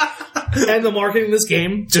 And the marketing in this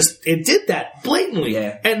game it did that blatantly.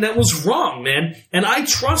 Yeah. And that was wrong, man. And I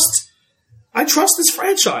trust this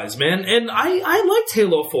franchise, man. And I liked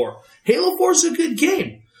Halo 4. Halo 4 is a good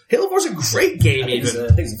game. Halo 4 is a great game, I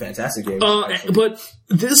think it's a fantastic game. But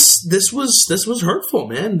this was hurtful,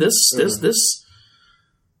 man. This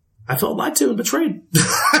I felt lied to and betrayed.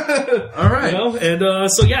 All right. You know?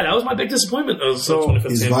 And so yeah, that was my big disappointment of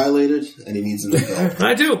 2015. He's violated, and he needs an adult.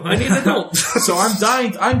 I do. I need an adult. So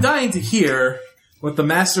I'm dying to hear what the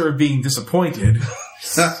master of being disappointed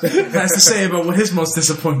has to say about what his most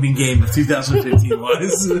disappointing game of 2015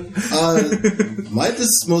 was. My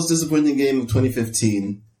most disappointing game of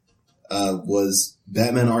 2015 was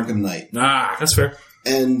Batman Arkham Knight. That's fair.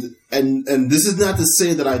 And this is not to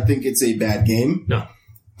say that I think it's a bad game. No.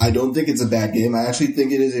 I don't think it's a bad game. I actually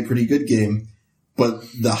think it is a pretty good game. But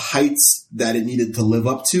the heights that it needed to live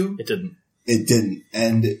up to, It didn't. it didn't.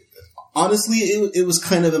 And honestly, it was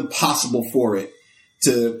kind of impossible for it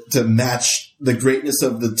to match the greatness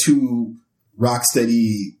of the two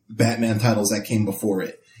Rocksteady Batman titles that came before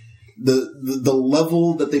it. The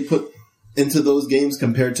level that they put into those games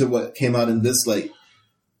compared to what came out in this, like,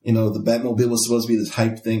 you know, the Batmobile was supposed to be this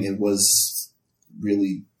hype thing. It was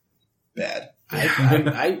really bad.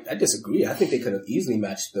 I disagree. I think they could have easily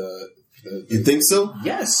matched the You think so?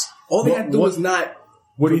 Yes. All they had to do was not.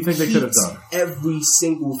 What do you think they could have done? Every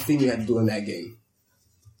single thing you had to do in that game.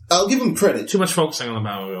 I'll give them credit. Too much focusing on the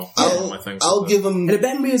Batmobile. I'll give them. And the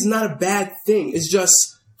Batman is not a bad thing. It's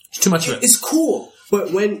just Too much of it. It's cool,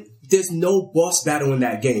 but when there's no boss battle in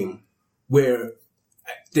that game, where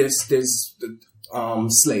there's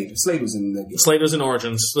Slade. Slade was in the game. Slade was in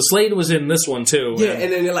Origins. The Slade was in this one too. Yeah,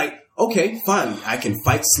 and then they're like, okay, fine, I can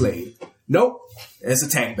fight Slade. Nope, it's a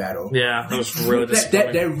tank battle. Yeah, that was really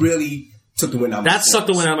disappointing. That really took the wind out of my sails. That sucked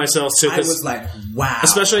the wind out of my sails too. I was like, wow.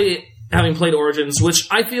 Especially having played Origins, which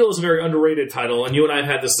I feel is a very underrated title, and you and I have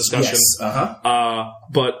had this discussion. Yes,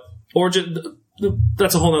 but Origin,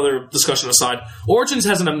 that's a whole other discussion aside. Origins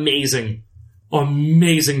has an amazing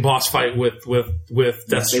boss fight with Deathstroke.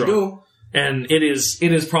 Yes, they do. And it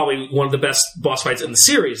is probably one of the best boss fights in the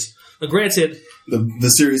series. Now, granted, the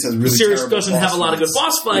series has really the series terrible doesn't boss have a lot of good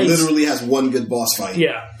fights. boss fights. It literally has one good boss fight.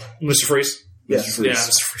 Yeah, Mr. Freeze. Mr. Freeze. Yeah,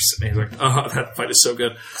 Mr. Freeze is amazing. That fight is so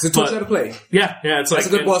good. It's a tough to play. Yeah, it's like It's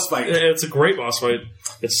a good boss fight. It's a great boss fight.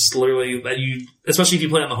 It's literally that especially if you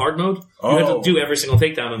play on the hard mode, you have to do every single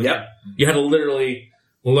takedown in the game. You had to literally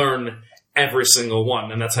learn every single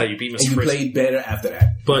one, and that's how you beat Mr. And you Freeze. played better after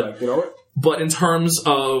that. But like, you know what? But in terms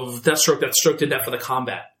of Deathstroke did that for the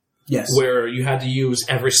combat. Yes. Where you had to use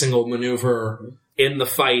every single maneuver in the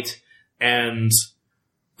fight, and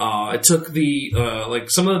it took the like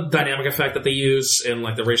some of the dynamic effect that they use in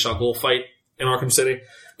like the Ra's al Ghul fight in Arkham City,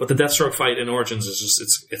 but the Deathstroke fight in Origins is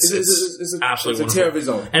just it's absolutely it's wonderful. a tear of his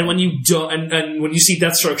own. And when you do, and when you see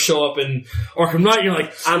Deathstroke show up in Arkham Knight, you're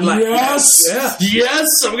like, I'm like, yes, yes,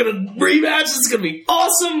 I'm gonna rematch. It's gonna be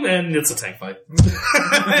awesome, and it's a tank fight.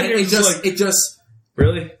 It just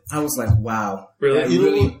really, I was like, wow, really, that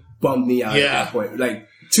really bummed me out at that point. Like,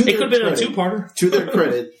 it could have been a two-parter. To their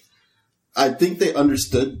credit, I think they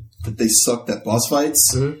understood that they sucked at boss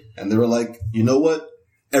fights, and they were like, you know what?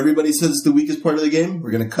 Everybody says it's the weakest part of the game.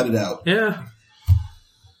 We're going to cut it out. Yeah.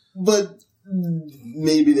 But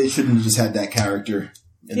maybe they shouldn't have just had that character.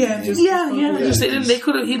 Yeah. They didn't. They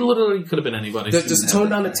could have. He literally could have been anybody. Just tone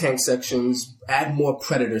down the tank sections, add more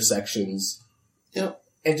Predator sections. Yep.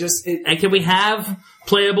 And just and can we have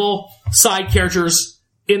playable side characters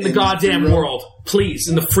in the goddamn world, please,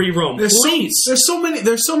 in the free roam, please? There's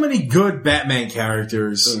so many good Batman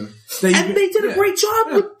characters, and they did a great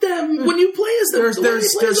job with them when you play as them.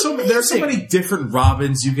 There's so many different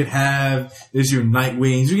Robins you could have. There's your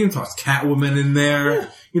Nightwings. You can toss Catwoman in there. Yeah.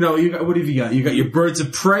 You know, you got what have you got? You got your Birds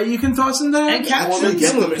of Prey. You can toss in there. And Catwoman. You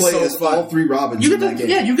get to play as all three Robins. You get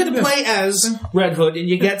to play as Red Hood, and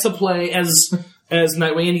you get to play as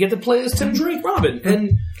Nightwing, and you get to play as Tim Drake Robin,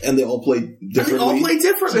 and they all play differently.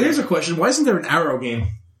 So here's a question: why isn't there an Arrow game?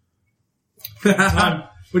 What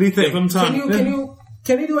do you think? Give him time. Can you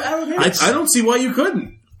Can they do an Arrow game? I don't see why you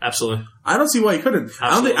couldn't. Absolutely. I don't see why you couldn't.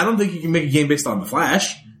 Absolutely. I don't think you can make a game based on the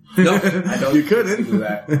Flash. No, I don't. You couldn't do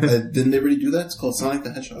that. Didn't they already do that? It's called Sonic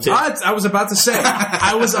the Hedgehog. I was about to say.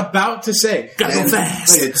 Gotta go And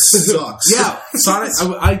fast. It sucks. Yeah, Sonic.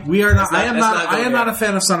 I am not a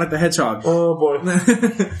fan of Sonic the Hedgehog. Oh boy.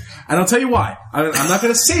 And I'll tell you why. I'm not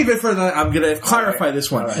going to save it for the. I'm going to clarify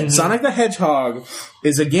this one. Right. Sonic the Hedgehog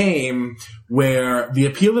is a game where the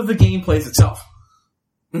appeal of the game plays itself,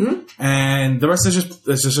 and the rest is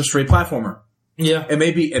just a straight platformer. Yeah. It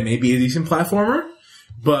may be a decent platformer,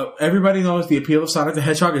 but everybody knows the appeal of Sonic the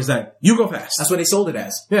Hedgehog is that you go fast. That's what they sold it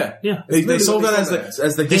as. Yeah, Yeah. They sold it as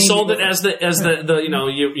the They game. sold it as the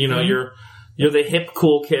you're the hip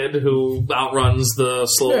cool kid who outruns the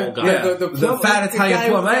slow guy. Yeah, the fat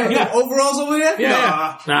Italian plum. Hey, Yeah. overalls over here?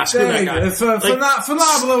 Yeah. Nah, screw that guy. It's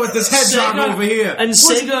phenomenal with this hedgehog Sega- over here. And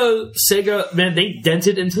Sega, man, they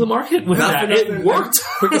dented into the market with that. It worked.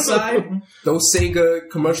 Quick aside, those Sega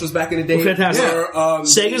commercials back in the day Fantastic. were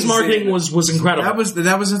Sega's marketing was incredible. That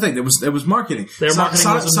was the thing. It was marketing. Their marketing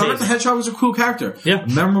was Sonic the amazing. Hedgehog was a cool character. Yeah. A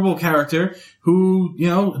memorable character who,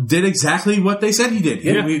 did exactly what they said he did.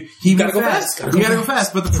 Yeah. He Gotta went go fast. fast. You gotta go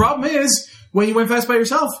fast. But the problem is, when you went fast by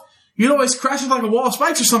yourself, you'd always crash into like a wall of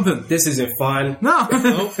spikes or something. This isn't fun. No.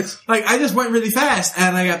 Like, I just went really fast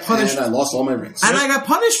and I got punished. And I lost all my rings. And I got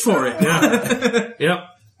punished for it. Yep.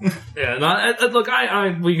 Yeah, look,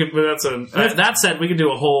 we could. That said, we could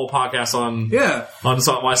do a whole podcast on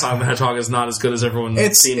why Sonic the Hedgehog is not as good as everyone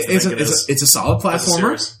seems to think it is. It's a solid platformer.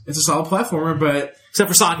 series. It's a solid platformer, but Except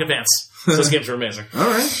for Sonic Advance. Those games are amazing. all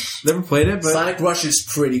right, never played it. But Sonic Rush is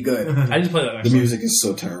pretty good. I didn't play that The actually. music is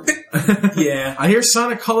so terrible. Yeah. I hear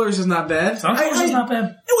Sonic Colors is not bad. Sonic Colors is not bad.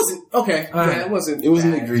 It wasn't okay. right. It wasn't. It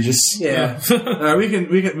wasn't bad. egregious. Yeah.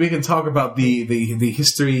 We can talk about the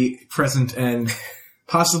history, present, and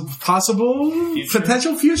possible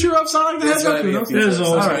potential future of Sonic the There's Hedgehog. gotta be a future. There's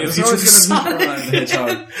always All gonna be right, a there's future always for gonna be Sonic. Sonic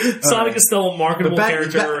the Hedgehog. Sonic is still a marketable But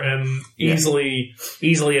character and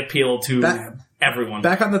easily appeal to everyone.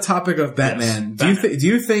 Back on the topic of Batman, Yes, do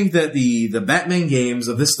you think that the Batman games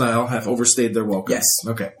of this style have overstayed their welcome? Yes.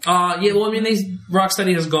 Okay. Yeah, well, I mean,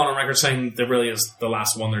 Rocksteady has gone on record saying that really is the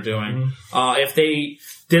last one they're doing. If they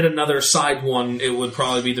did another side one, it would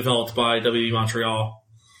probably be developed by WB Montreal.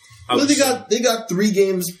 Well, they got 3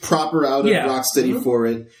 games proper out of Yeah. Rocksteady for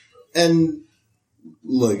it, and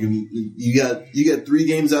look, you get 3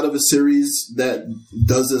 games out of a series that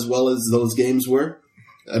does as well as those games were.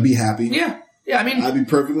 I'd be happy. Yeah, I mean, I'd be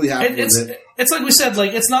perfectly happy with it. It's like we said,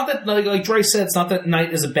 like it's not that like Dre said, it's not that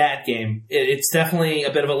Night is a bad game. It's definitely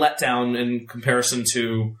a bit of a letdown in comparison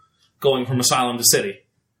to going from Asylum to City.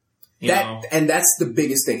 You know? And that's the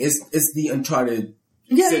biggest thing. It's the Uncharted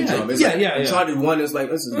syndrome. It's yeah, like yeah. Uncharted 1 is like,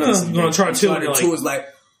 this is decent. Uncharted 2, Uncharted you're 2 like, is like,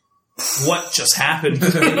 what just happened?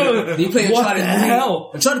 you play What Uncharted the 3.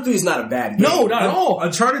 hell? Uncharted 3 is not a bad game. No, not at all.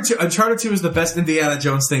 Uncharted 2 is the best Indiana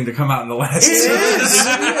Jones thing to come out in the last. It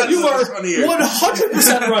is. You are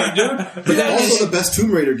 100% right, dude. But also the best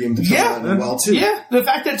Tomb Raider game to come out in a while too. Yeah, the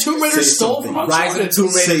fact that Tomb Raider Say stole from something. Rise Uncharted. of the Tomb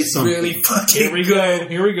Raider Say is something. really fucking Here we go.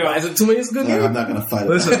 Here we go. Rise of the Tomb Raider is a good game. I'm not going to fight it.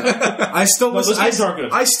 Listen, I still listen. those games are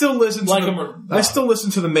good. I still listen to Like the, them or I still listen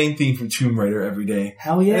to the main theme from Tomb Raider every day.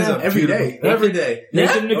 Hell It's a every beautiful- day. Every day.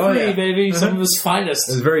 Nathan McCree, Oh, yeah. baby, some of his finest.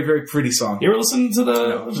 It's a very, very pretty song. You ever listen to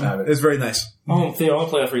the? It's very nice. Oh, Theo, I'll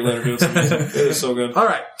play that for you later, dude. It is so good. All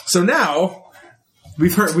right. So now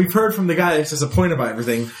we've heard from the guy that's disappointed by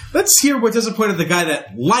everything. Let's hear what disappointed the guy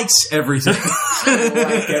that likes everything.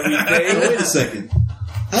 Wait a second.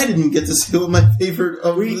 I didn't get to see what my favorite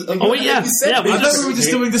of the... Oh wait, yeah, yeah. I thought we were just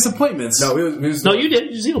doing disappointments. No, we was No, you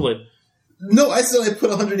did. You Xenoblade. No, I said I put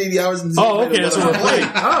 180 hours into Oh, okay, that's what we're playing.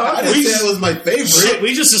 I didn't say that was my favorite. Shit,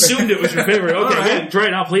 we just assumed it was your favorite. Okay, right. good. Dre,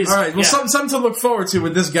 now please. All right. Well, yeah. something to look forward to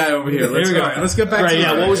with this guy over here. Let's Here we go. go. All right, let's get back Right, to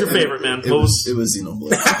yeah. the- What was your favorite, man? It was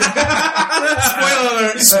Xenoblade.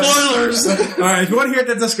 Spoilers. All right. If you want to hear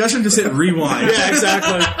that discussion, just hit rewind. Yeah,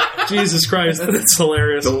 exactly. Jesus Christ, that's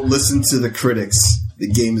hilarious. Don't listen to the critics. The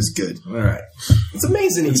game is good. All right. It's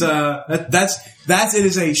amazing. It's that's it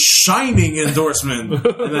is a shining endorsement.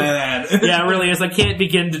 That ad. Yeah, it really is. I can't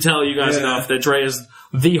begin to tell you guys enough that Dre is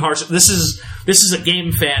the harsh. This is a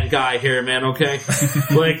game fan guy here, man. Okay,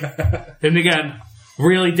 like, and again,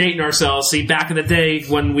 really dating ourselves. See, back in the day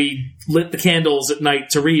when we lit the candles at night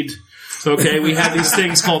to read. Okay, we had these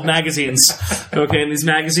things called magazines. Okay, and these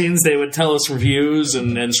magazines, they would tell us reviews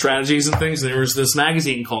and strategies and things. And there was this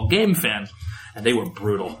magazine called Game Fan. And they were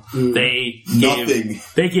brutal. They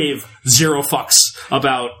gave 0 fucks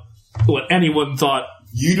about what anyone thought.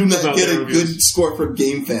 You do not About get their a reviews. good score for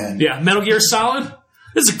Game Fan. Yeah, Metal Gear Solid.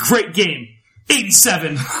 This is a great game.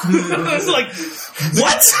 87. I was like,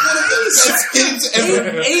 what?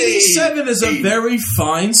 87 is a very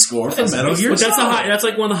fine score for Metal Gear But that's Solid. that's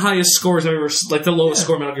like one of the highest scores I've ever, like the lowest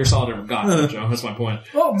score Metal Gear Solid ever got, Joe. That's my point.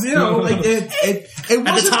 Well, you know, like it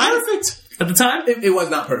wasn't time? perfect. At the time? It was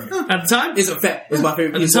not perfect. At the time? It's a fact. It's my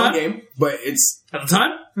favorite At the PS1 time? game, but it's At the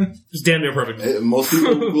time? It's damn near perfect. Most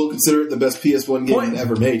people will consider it the best PS1 game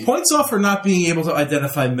ever made. Points off for not being able to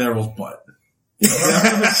identify Meryl's butt.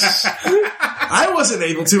 I wasn't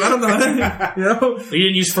able to. I don't know. You know, You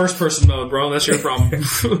didn't use first person mode, bro. That's your problem.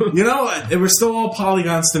 you know, it were still all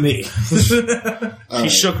polygons to me. She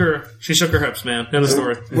shook her hips, man. End of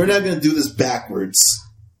story. We're not going to do this backwards.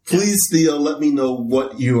 Please, Theo, let me know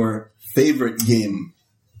what your favorite game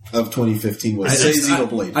of 2015 was. Say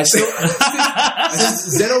Xenoblade. I still.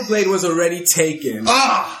 Xenoblade was already taken.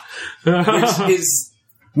 Which is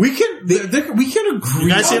We can agree. You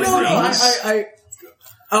guys say on the things.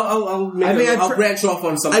 I'll branch off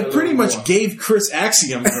on something. I pretty much gave Chris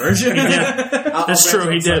Axiom version. That's true.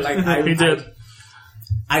 He did. He did.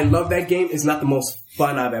 I love that game. It's not the most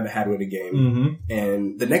fun I've ever had with a game. Mm-hmm.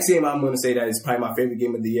 And the next game I'm going to say that is probably my favorite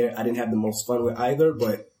game of the year. I didn't have the most fun with either,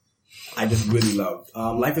 but I just really loved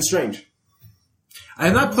Life is Strange. I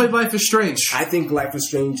have not played Life is Strange. I think Life is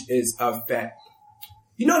Strange is a fat.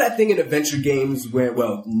 You know that thing in adventure games where,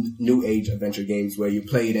 new age adventure games where you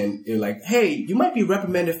play it and you're like, hey, you might be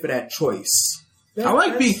reprimanded for that choice. I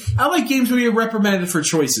like games where you're reprimanded for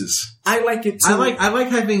choices. I like it too. I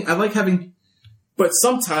like having. But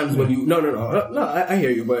sometimes when you I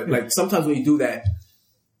hear you. But like sometimes when you do that,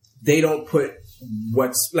 they don't put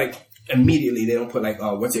what's like immediately. They don't put like,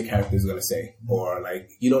 oh, what's your character is gonna say, or like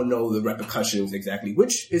you don't know the repercussions exactly,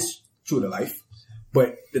 which is true to life.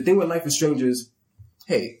 But the thing with Life is Strange is,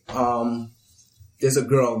 hey, there's a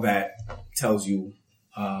girl that tells you,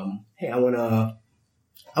 hey, I wanna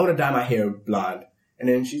dye my hair blonde, and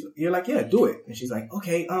then you're like, yeah, do it, and she's like,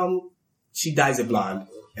 okay, she dyes it blonde,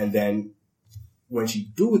 and then when she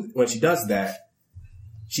does that,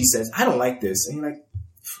 she says, I don't like this. And you're like,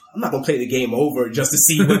 I'm not going to play the game over just to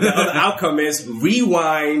see what the other outcome is.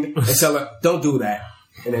 Rewind and tell her, don't do that.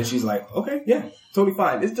 And then she's like, okay, yeah, totally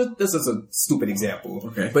fine. This is a stupid example.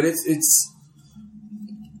 Okay. But it's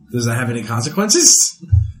Does that have any consequences?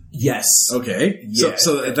 yes. Okay. Yeah.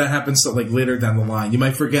 So if that happens like later down the line, you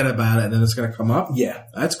might forget about it and then it's going to come up. Yeah.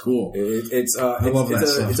 That's cool. I love that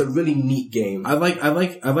stuff. It's a really neat game. I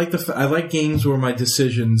like games where my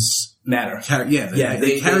decisions Matter.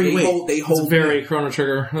 they carry weight. They hold Very Chrono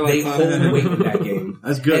Trigger. I like They that. hold weight in that game.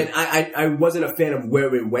 That's good. And I wasn't a fan of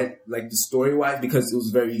where it went, like the story wise, because it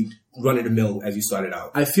was very run of the mill as you started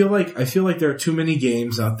out. I feel like there are too many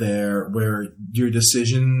games out there where your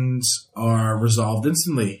decisions are resolved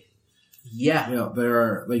instantly. Yeah. You know, there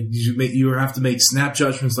are like you have to make snap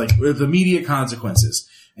judgments like with immediate consequences,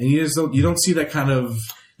 and you don't see that kind of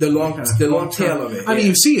The long tail of it. I mean,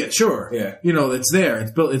 you see it, sure. Yeah. You know, it's there.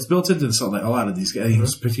 It's built into a lot of these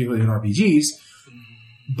games, particularly in RPGs.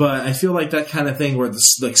 But I feel like that kind of thing where the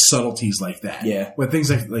like subtleties like that. Yeah. Where things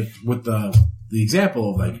like with the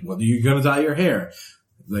example of like whether you're going to dye your hair,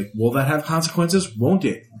 like will that have consequences? Won't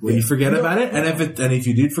it? Will you forget about it? And if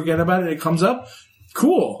you did forget about it, it comes up.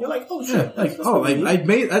 Cool. You're like, oh shit. Yeah, like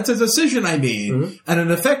that's a decision I made, and it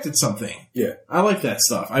affected something. Yeah. I like that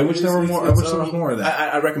stuff. I wish there were more. I wish there was more of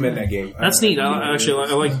that. I recommend that game. That's neat. I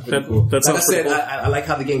like that. Cool. That Like I sounds pretty said, cool. I like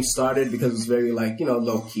how the game started because it was very like,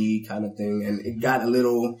 low key kind of thing, and it got a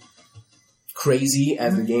little crazy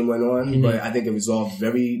as the game went on, but I think it resolved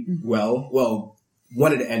very well. Well,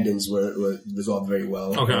 one of the endings were resolved very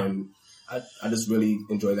well. Okay. And I just really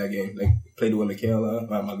enjoyed that game. Like, played it with Michaela,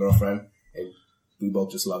 my girlfriend, and we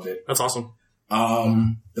both just loved it. That's awesome.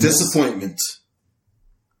 Disappointment.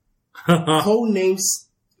 Codename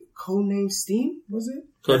Steam, was it?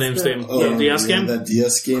 Codename Steam. Oh, DS game? That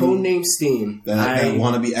DS game. Codename Steam. That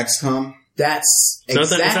wannabe XCOM. That's Is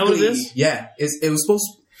that exactly. what it is? Yeah, it was supposed.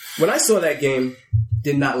 When I saw that game,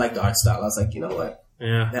 did not like the art style. I was like, you know what?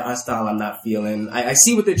 Yeah. That art style, I'm not feeling. I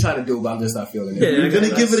see what they're trying to do, but I'm just not feeling it. Yeah, You're gonna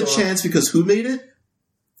And give I it a saw, chance because who made it?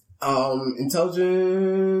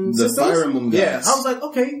 Intelligent The Systems? Fire Emblem guys. Yeah, I was like,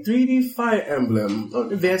 okay, 3D Fire Emblem,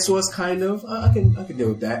 Advanced Wars, kind of. I can deal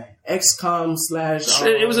with that. XCOM /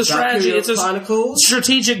 It was a strategy. Valkyria It's a Chronicles.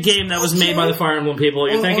 strategic game that was made by the Fire Emblem people.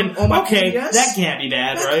 You're thinking, on my okay, 3DS? that can't be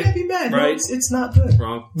bad, That right? can't be bad. Right? No, it's not good.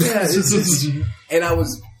 Wrong. Yeah, it's and I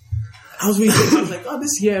was really thinking, I was like, oh,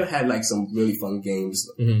 this year had like some really fun games.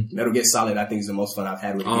 Metal Gear Solid, I think, is the most fun I've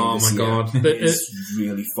had with a game Oh this my year. God. It's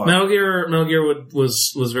really fun. Metal Gear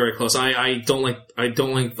was very close. I don't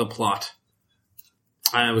like the plot.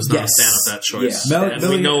 I was not Yes. a fan of that choice. Yeah. And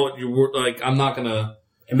we know what you were like. I'm not gonna.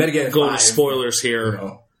 And Metal Gear go 5, into spoilers here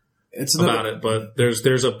It's about it, but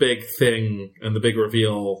there's a big thing and the big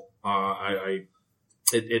reveal.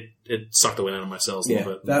 It sucked the wind out of my sails a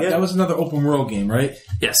little bit. That was another open world game, right?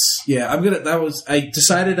 Yes. Yeah, I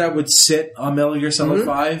decided I would sit on Metal Gear Solid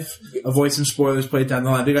 5, avoid some spoilers, play it down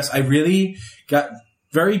the line, because I really got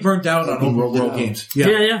very burnt out on open world games.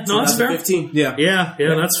 Yeah. No, that's fair. 15. Yeah.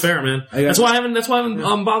 That's fair, man. That's why I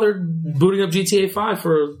haven't bothered booting up GTA 5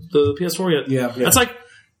 for the PS4 yet. Yeah. That's like,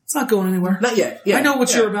 it's not going anywhere. Not yet. Yeah. I know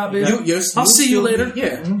what you're about, baby. I'll see you later.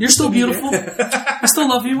 You're still beautiful. I still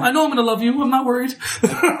love you. I know I'm going to love you. I'm not worried.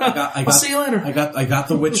 I'll see you later. I got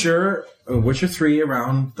The Witcher 3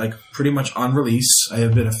 around like pretty much on release. I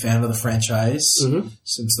have been a fan of the franchise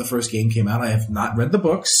since the first game came out. I have not read the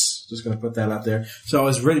books. Just going to put that out there. So I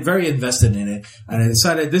was really very invested in it, and I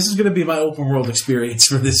decided this is going to be my open world experience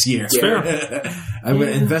for this year. Fair. I'm going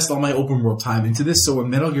to invest all my open world time into this. So when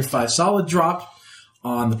Metal Gear 5 Solid dropped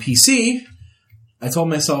on the PC, I told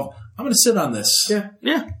myself I'm going to sit on this. Yeah.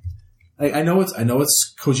 I know it's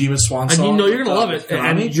Kojima's swan song. And you know you're going to love it.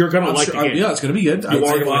 And you're going to like the game. Yeah, it's going to be good. You are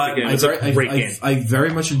going to like the game. It's a great game. I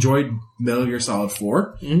very much enjoyed Metal Gear Solid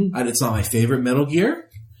 4. And it's not my favorite Metal Gear.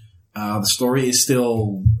 The story is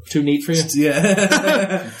still too neat for you.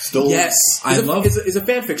 Yeah. Still, yes. It's a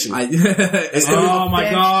fan fiction. Oh my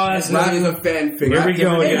god. It's not even a fan fiction. Here we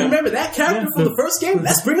go again. Hey, remember that character from the first game?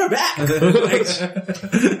 Let's bring her back.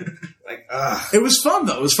 It was fun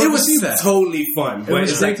though. It was fun to see that. Totally fun. It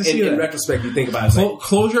was great to see that. In retrospect, you think about it.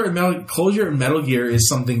 Closure in Metal Gear is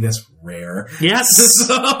something that's rare. Yes.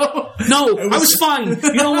 No, I was fine.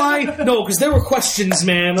 You know why? No, because there were questions,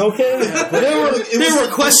 man. Okay, there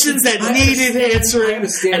were questions that needed answering, and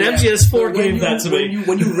MGS4 gave that to me.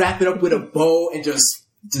 When you wrap it up with a bow and just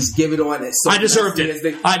give it on. I deserved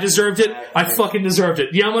it. I deserved it. I fucking deserved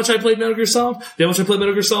it. You know how much I played Metal Gear Solid? You know how much I played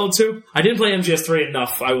Metal Gear Solid 2? I didn't play MGS3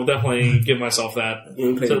 enough. I will definitely give myself that.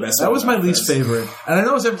 That was my least favorite. And I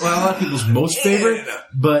know it was a lot of people's most favorite,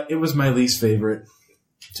 but it was my least favorite.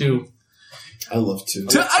 2. I love 2.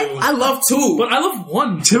 I love 2. But I love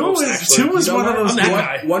 1. 2 was one of those. I'm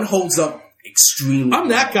that guy. 1 holds up extremely. I'm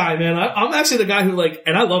that guy, man. I'm actually the guy who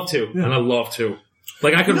and I love 2. And I love 2.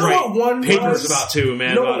 Like, I could write papers about 2,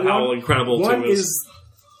 man, about how incredible 2 is. 1 is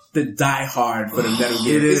the die hard for the Metal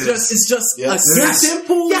Gear. It's just a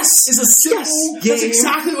simple. Yes, it's a simple game. That's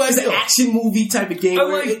exactly what I feel. It's an action movie type of game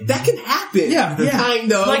where that can happen. Yeah,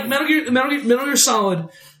 kind of. Like Metal Gear Solid,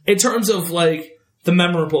 in terms of like the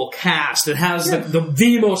memorable cast, it has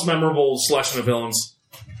the most memorable selection of villains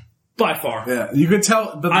by far. Yeah, you could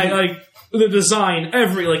tell. I like the design,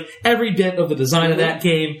 every bit of the design of that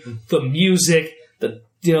game, the music.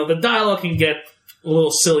 The dialogue can get a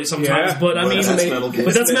little silly sometimes, but I mean, that's Metal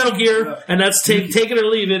Gear, and that's take it or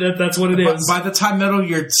leave it. That's what it is. By the time Metal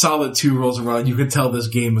Gear Solid 2 rolls around, you could tell this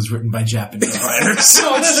game was written by Japanese writers.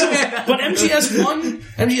 But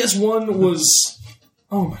MGS1 was.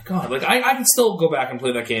 Oh my god! Like I can still go back and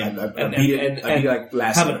play that game and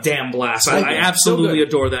have a damn blast. I absolutely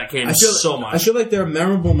adore that game so much. I feel like there are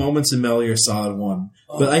memorable moments in Metal Gear Solid 1,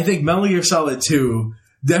 but I think Metal Gear Solid 2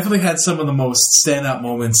 definitely had some of the most standout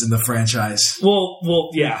moments in the franchise.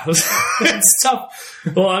 Well, yeah. It's tough.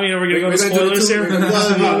 Well, I mean, are we going to go to spoilers here? We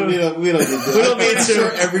don't need to. I'm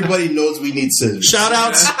sure everybody knows we need scissors. Shout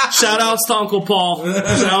outs to Uncle Paul.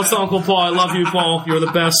 Shout outs to Uncle Paul. I love you, Paul. You're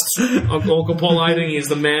the best. Uncle Paul Lighting, he's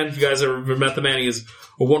the man. If you guys ever met the man, he is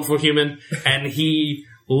a wonderful human, and he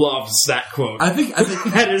loves that quote. I think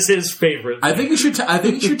that is his favorite. I think you should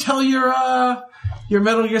tell your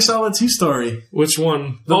Metal Gear Solid 2 story. Which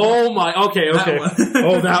one? Okay.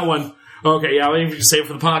 That one. Okay, yeah, we can save it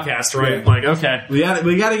for the podcast, right? Yeah. Like, okay. We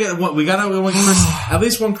gotta get at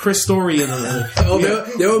least one Chris story in there.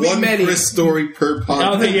 There will be one many. Chris story per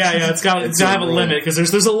podcast. Okay, yeah, it's gotta have a limit, because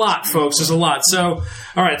there's a lot, folks, there's a lot. So,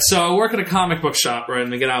 alright, so I work at a comic book shop, right,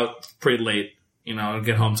 and I get out pretty late, I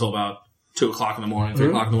get home till about 2 o'clock in the morning, 3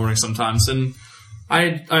 o'clock in the morning sometimes, and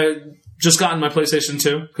I just gotten my PlayStation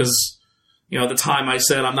 2, because, at the time I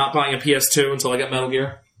said I'm not buying a PS2 until I get Metal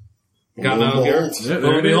Gear. Got Metal Gear.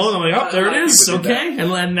 Lo and behold, I'm like, there it is. Okay.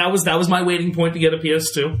 And that was my waiting point to get a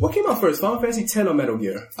PS2. What came out first, Final Fantasy X or Metal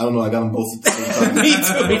Gear? I don't know. I got them both at the same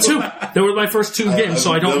time. Me too. They were my first 2 games,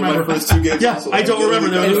 so I don't remember. My first 2 games. Yeah, I don't remember.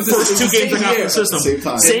 They were the first 2 games I got for the system. Same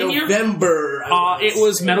time. Same year? November. It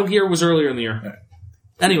was Metal Gear was earlier in the year.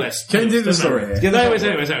 Anyways. Can you do the story?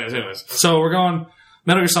 Anyways. So we're going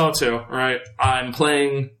Metal Gear Solid 2, right? I'm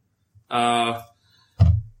playing... I'm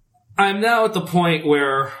now at the point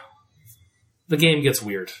where the game gets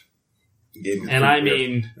weird. And I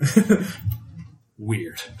mean,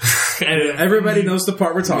 weird. And Everybody knows the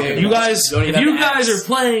part we're talking about. you guys, Don't even if you have guys apps. are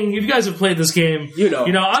playing, if you guys have played this game,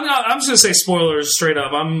 I'm just gonna say spoilers straight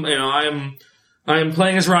up. I am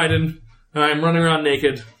playing as Raiden, and I am running around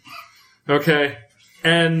naked. Okay.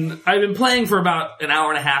 And I've been playing for about an hour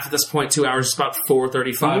and a half at this point, 2 hours. It's about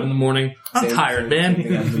 4:35 in the morning. I'm tired,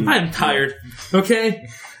 man. I am tired. Okay?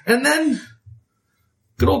 And then,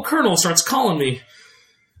 good old Colonel starts calling me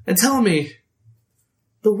and telling me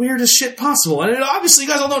the weirdest shit possible. And obviously, you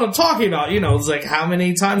guys all know what I'm talking about. It's like, how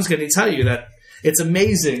many times can he tell you that it's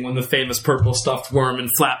amazing when the famous purple stuffed worm in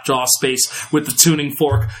Flapjaw space with the tuning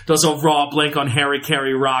fork does a raw blink on Harry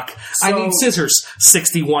Carey rock. I need scissors.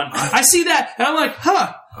 61. I see that, and I'm like,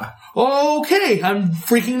 huh. Okay, I'm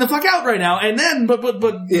freaking the fuck out right now. And then, but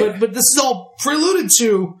this is all preluded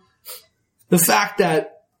to the fact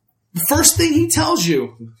that the first thing he tells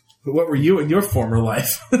you, What were you in your former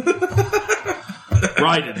life?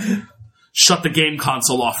 Raiden, shut the game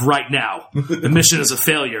console off right now. The mission is a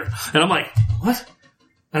failure. And I'm like, what?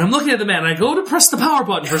 And I'm looking at the man, and I go to press the power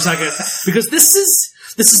button for a second, because this is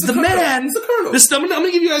the man. It's the Colonel. I'm going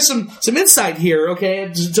to give you guys some insight here, okay?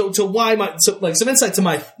 To why some insight to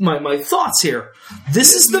my thoughts here.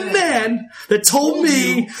 This is the man that told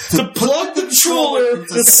me to plug the controller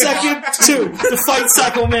the second to fight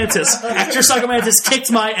Psycho Mantis. After Psycho Mantis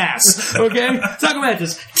kicked my ass, okay? Psycho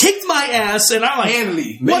Mantis kicked my ass, and I'm like,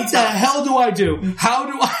 Handily. what the hell do I do? How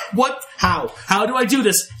do I do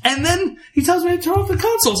this? And then he tells me to turn off the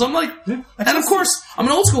consoles. I'm like, and of course, I'm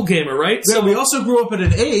an old school gamer, right? So we also grew up at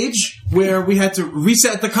an age where we had to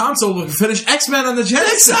reset the console to finish X-Men on the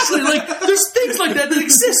Genesis. Exactly. Like, there's things like that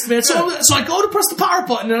exist, man. So I go to press the power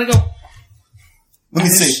button, and I go, Let me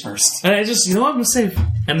save first. and I just, I'm going to save.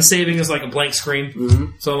 And the saving is like a blank screen. Mm-hmm.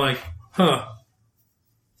 So I'm like, huh.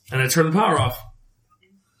 And I turn the power off.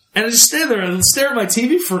 And I just stand there and stare at my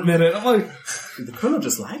TV for a minute. I'm like, Did the Colonel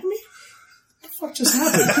just lie to me? what the fuck just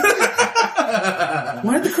happened?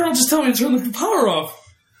 Why did the Colonel just tell me to turn the power off?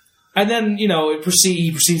 And then, he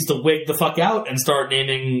proceeds to wig the fuck out and start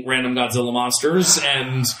naming random Godzilla monsters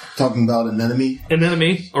and Talking about an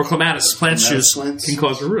enemy. or clematis plant shoes plants. can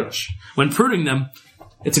cause a rash. When pruning them,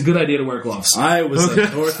 it's a good idea to wear gloves. I was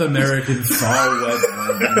a North American fall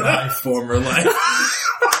weather in my former life.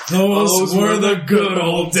 Those were the good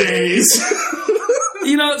old days.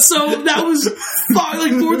 So that was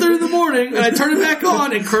like 4:30 in the morning, and I turn it back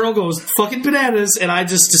on, and Colonel goes fucking bananas, and I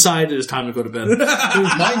just decided it's time to go to bed.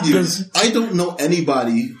 Mind you, I don't know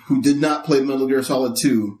anybody who did not play Metal Gear Solid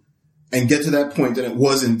 2 and get to that point that it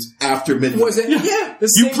wasn't after midnight. Was it? Yeah.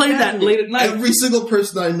 You played that late at night. Every single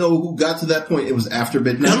person I know who got to that point, it was after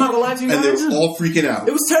midnight. I'm not gonna lie to you and they guys. were all freaking out.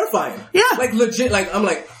 It was terrifying. Yeah. Like, legit, I'm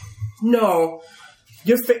like, no.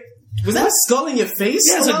 Your face... Was that a skull in your face?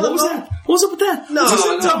 Yeah, I was like, what was that? What was up with that?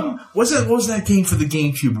 No. What was that game for the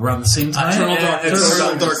GameCube around the same time? Eternal Darkness.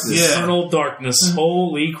 Eternal Darkness. Yeah. Eternal Darkness.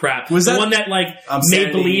 Holy crap. Was the that- one that, like, I'm made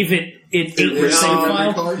standing- believe it ate your save memory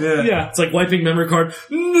file? card? Yeah. It's like wiping memory card.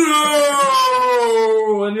 No!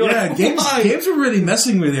 And you're Yeah, like, games were really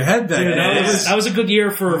messing with your head then. Dude, that was a good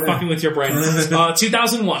year for fucking with your brain.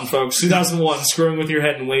 2001, folks. 2001, screwing with your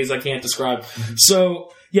head in ways I can't describe. So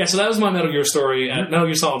that was my Metal Gear story, Metal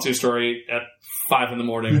Gear Solid 2 story at 5 in the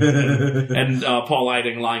morning. and Paul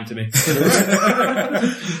Lighting lying to me.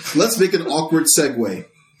 Let's make an awkward segue.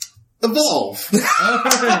 Evolve.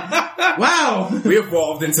 Wow! We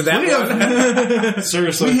evolved into that one.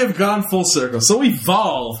 Seriously. We have gone full circle. So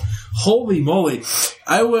Evolve. Holy moly.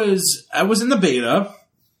 I was in the beta.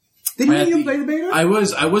 Didn't you play the beta? I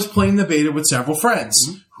was playing the beta with several friends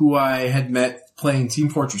who I had met playing Team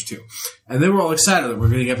Fortress 2. And they were all excited that we're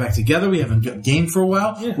going to get back together. We haven't gamed for a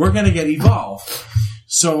while. Yeah. We're going to get Evolve.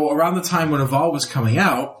 So around the time when Evolve was coming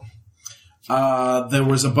out, there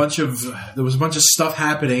was a bunch of stuff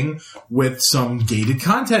happening with some gated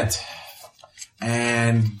content.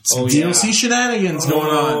 And some DLC shenanigans going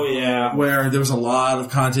on. Oh, yeah. Where there was a lot of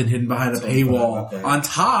content hidden behind a paywall on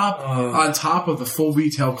top of the full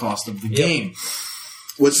retail cost of the game.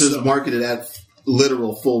 Which is marketed at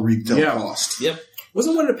literal full retail cost. Yep.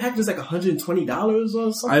 Wasn't one of the packages like $120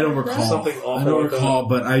 or something? I don't recall. Something awful I don't like that. recall,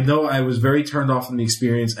 but I know I was very turned off from the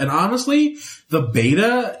experience. And honestly, the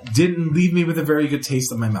beta didn't leave me with a very good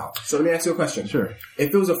taste in my mouth. So let me ask you a question. Sure.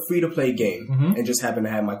 If it was a free-to-play game and just happened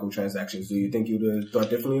to have microtransactions, do you think you would have thought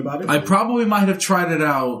differently about it? I probably might have tried it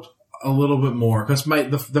out a little bit more because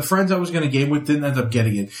the friends I was going to game with didn't end up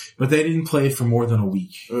getting it, but they didn't play it for more than a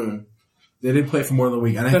week. They didn't play for more than a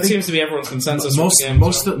week, and I That think seems to be everyone's consensus.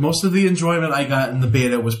 most of the enjoyment I got in the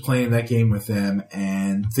beta was playing that game with them,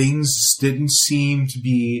 and things didn't seem to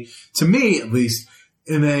be, to me at least,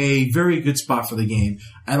 in a very good spot for the game.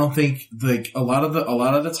 I don't think like a lot of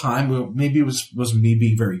the time, maybe it was me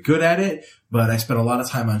being very good at it, but I spent a lot of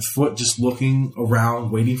time on foot just looking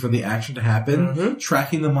around, waiting for the action to happen.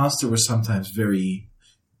 Tracking the monster was sometimes very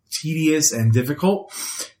tedious and difficult,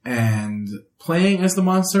 and playing as the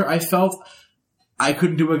monster, I felt I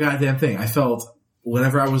couldn't do a goddamn thing. I felt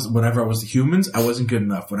whenever I was the humans, I wasn't good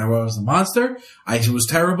enough. Whenever I was the monster, I was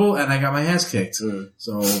terrible and I got my ass kicked.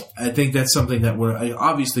 So I think that's something that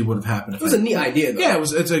obviously would have happened. It was a neat idea, though. Yeah,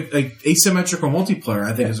 it's a asymmetrical multiplayer.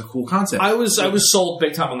 I think is a cool concept. I was sold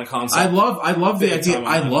big time on the concept. I love the idea.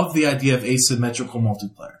 I love the idea of asymmetrical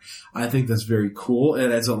multiplayer. I think that's very cool.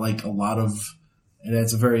 It adds a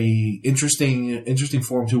very interesting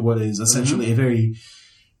form to what is essentially a very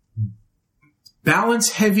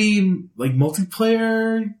balance-heavy, like,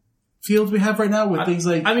 multiplayer field we have right now with things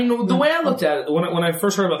like... I mean, the way I looked at it, when I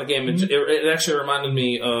first heard about the game, it actually reminded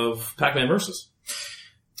me of Pac-Man Versus.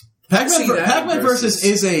 Pac-Man Versus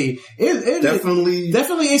is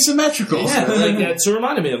definitely asymmetrical. Yeah, that's what it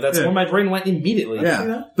reminded me of. That's where my brain went immediately.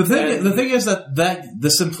 Yeah. The thing is that the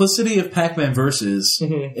simplicity of Pac-Man Versus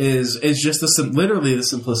is just literally the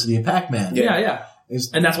simplicity of Pac-Man. Yeah.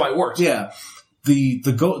 And that's why it works. Yeah.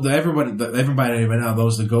 Everybody right now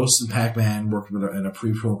knows the ghosts in Pac-Man work in a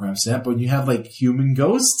pre-programmed set, but when you have like human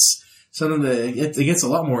ghosts, it gets a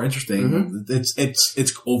lot more interesting.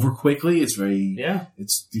 It's over quickly. It's very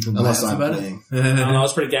It's you can blast about it. I don't know. I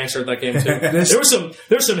was pretty gangster at that game too.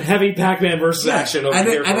 There's some heavy Pac-Man versus action over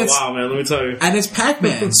here for a while, man. Let me tell you. And it's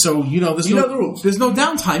Pac-Man, so there's no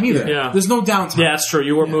downtime either. Yeah. There's no downtime. Yeah, that's true.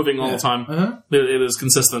 You were moving all the time. It is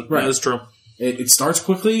consistent. Right, that's true. It starts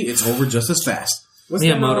quickly. It's over just as fast. What's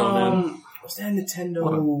that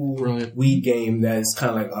Nintendo Wii game that's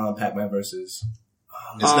kind of like Pac-Man Versus?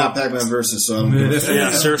 It's not Pac-Man Versus, so I'm gonna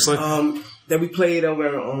yeah, seriously. That we played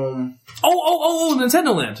over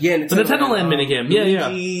Nintendo Land. Yeah, the Nintendo Land minigame.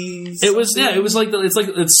 Yeah. It was like all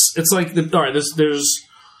right. There's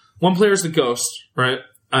one player's the ghost, right,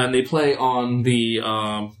 and they play on the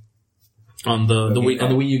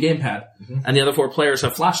Wii U gamepad, and the other 4 players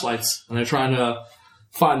have flashlights, and they're trying to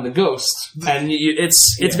find the ghost, and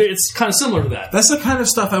it's kind of similar to that. That's the kind of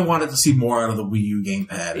stuff I wanted to see more out of the Wii U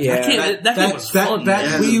gamepad. Yeah, that game was fun. That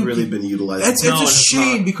hasn't really been utilized. It's a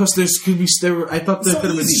shame because I thought there could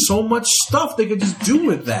have been so much stuff they could just do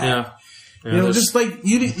with that. Yeah. Just like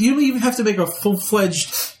you don't even have to make a full-fledged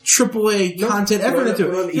AAA content effort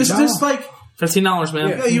into it. Just like $15,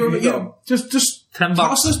 man. Yeah, just $10.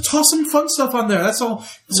 Toss some fun stuff on there. That's all.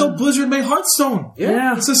 So Blizzard made Hearthstone.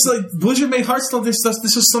 Yeah. It's just like Blizzard made Hearthstone. This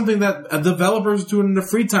is something that developers do in their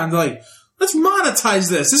free time. They're like, let's monetize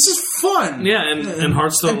this. This is fun. Yeah, and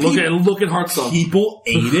Hearthstone. Look at Hearthstone. People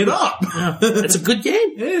ate it up. Yeah. It's a good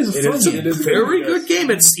game. It is. It is a very good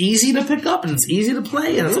game. It's easy to pick up and it's easy to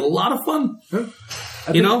play and it's a lot of fun.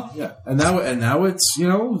 Yeah, and now it's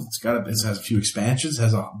it has a few expansions,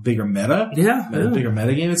 has a bigger meta, bigger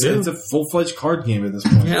meta game. It's a full-fledged card game at this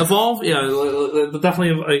point. Yeah, Evolve,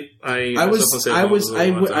 definitely. I wish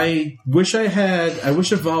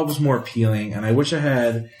Evolve was more appealing, and I wish I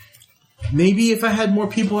had. Maybe if I had more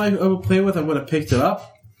people I would play with, I would have picked it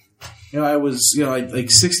up. I was like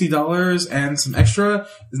 $60 and some extra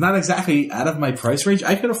is not exactly out of my price range.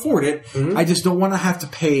 I could afford it. I just don't want to have to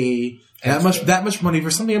pay that much money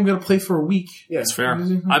for something I'm going to play for a week. Yeah, it's fair.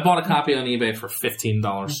 I bought a copy on eBay for $15.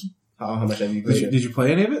 How much have you played? Did you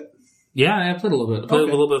play any of it? Yeah, I played a little bit. I played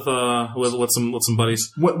a little bit with some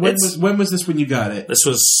buddies. When was this when you got it? This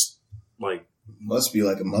was like must be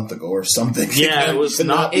like a month ago or something. Yeah, it was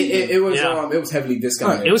not. It was heavily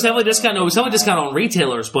discounted. It was heavily discounted. It was heavily discounted on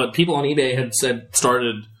retailers, but people on eBay had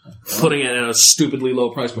started putting it at a stupidly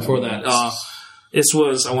low price before that. This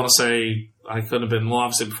was, I want to say, I couldn't have been,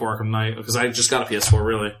 obviously before Arkham Knight, because I just got a PS4,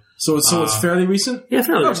 really. So it's fairly recent? Yeah,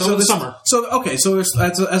 fairly recent. So the summer. So there's,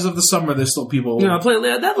 as of the summer, there's still people... I played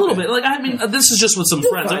that a little bit. Like, I mean, this is just with some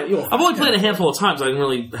friends. I've only played it a handful of times. I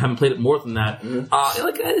haven't played it more than that.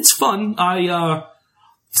 It's fun. Not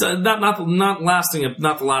the lasting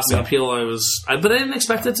appeal but I didn't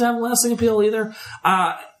expect it to have a lasting appeal either.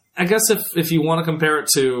 I guess if you want to compare it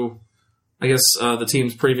to, the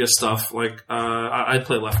team's previous stuff, I'd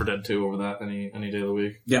play Left 4 Dead 2 over that any day of the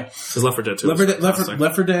week. Yeah. Because Left 4 Dead 2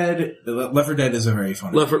 Left 4 Dead is a very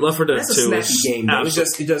fun game. Left 4 Dead 2 is a snappy game.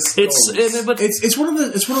 It's one of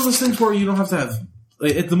those things where you don't have to have...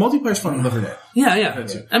 the multiplayer's fun in Left 4 Dead. Yeah.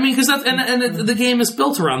 I mean, because the game is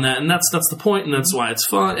built around that, and that's the point, and that's why it's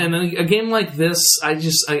fun. And a game like this, I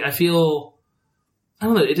feel, I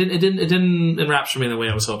don't know, it didn't enrapture me the way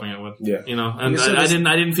I was hoping it would. Yeah, and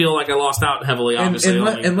I didn't feel like I lost out heavily. Obviously,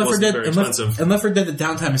 and Left 4 Dead, the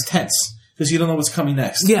downtime is tense. because you don't know what's coming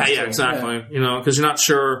next. Yeah, exactly. Yeah. You know, because you're not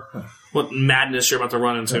sure what madness you're about to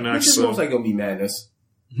run into next. Which is most likely going to be madness.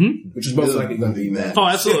 Which is most likely going to be mad. Oh,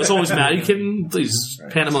 absolutely. It's always mad. You kidding? Please.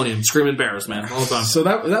 Pandemonium. Screaming bears, man. All the time. So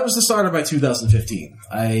that was the start of my 2015.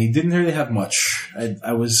 I didn't really have much.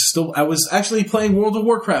 I was actually playing World of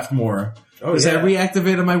Warcraft more. Because I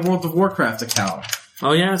reactivated my World of Warcraft account.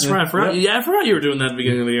 Oh, yeah, that's right. I forgot. Yeah, I forgot you were doing that at the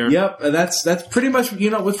beginning of the year. Yep, and that's pretty much,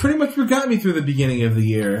 what pretty much got me through the beginning of the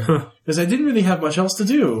year. Because I didn't really have much else to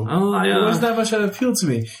do. Oh, yeah. There wasn't that much that appealed to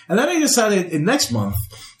me. And then I decided next month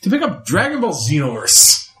to pick up Dragon Ball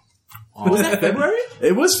Xenoverse. Was that February?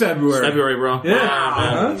 It was February. February, bro. Yeah.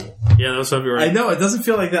 Wow, man. Yeah, that was February. I know, it doesn't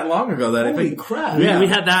feel like that long ago that Holy crap. We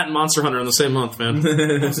had that and Monster Hunter in the same month, man.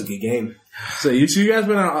 That's a good game. So you guys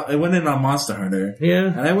went in on Monster Hunter. Yeah.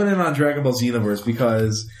 And I went in on Dragon Ball Xenoverse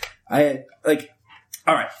because alright.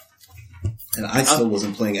 And I still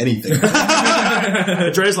wasn't playing anything.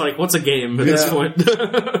 Dre's like, what's a game at this point?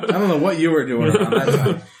 I don't know what you were doing around that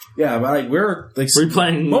time. Yeah, but we're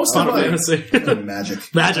playing most Final of Fantasy. Magic.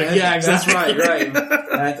 Magic, yeah, exactly. That's right.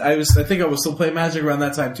 I think I was still playing Magic around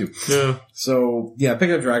that time too. Yeah. So yeah, I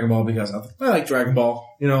picked up Dragon Ball because I like Dragon Ball.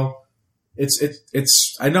 You know, it's.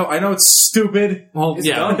 I know it's stupid. Well, it's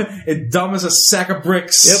yeah, dumb. It's dumb as a sack of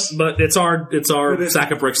bricks. Yep, but it's our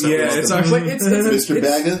sack of bricks. It's Mr.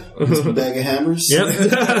 Bag of Hammers.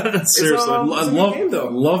 Yep, seriously, I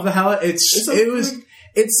love the how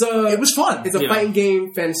it was fun. It's a fighting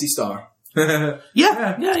game, Phantasy Star. No,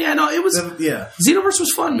 it was. Xenoverse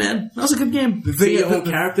was fun, man. That was a good game. Your whole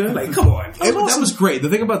character, like, come on. That was great. The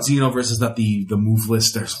thing about Xenoverse is that the move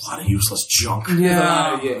list, there's a lot of useless junk.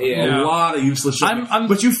 Yeah. A lot of useless junk.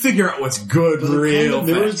 But you figure out what's good real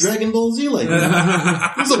There's Dragon Ball Z. Like,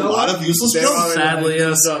 there's a lot of useless junk. Sadly,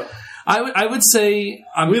 yes. I would say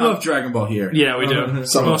we love Dragon Ball here. Yeah, we do.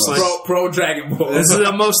 Mostly pro Dragon Ball. This is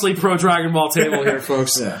a mostly pro Dragon Ball table here,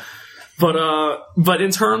 folks. Yeah. But in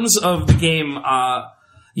terms of the game,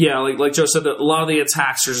 like Joe said, that a lot of the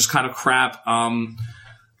attacks are just kind of crap. Fun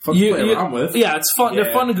to play around with. Yeah, it's fun. Yeah.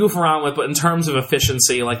 They're fun to goof around with, but in terms of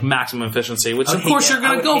efficiency, like maximum efficiency, which of course you're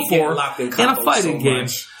going to go for in a fighting game.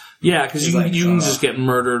 Yeah, because you can just get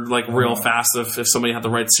murdered like real fast if somebody had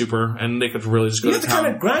the right super, and they could really just go to town. You have to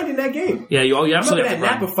kind of grind in that game. Yeah, you absolutely have to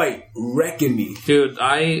grind. That Nappa fight wrecking me, dude.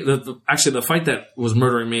 Actually the fight that was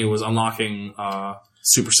murdering me was unlocking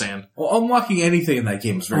Super Saiyan. Well, unlocking anything in that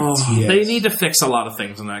game is very tedious. They need to fix a lot of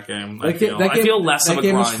things in that game. I feel less of a grind. That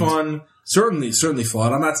game was fun. Certainly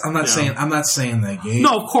flawed. I'm not saying that game.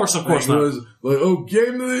 No, of course not. It was like,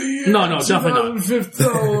 game of the year. No, definitely not.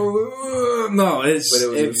 No, it's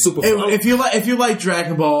super fun. If you like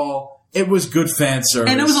Dragon Ball, it was good fan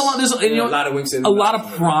service. And it was a lot. There's a lot of winks in. A lot of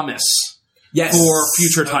promise. Yes. For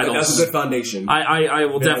future titles. That's a good foundation. I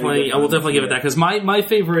will definitely give it that, because my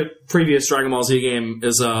favorite previous Dragon Ball Z game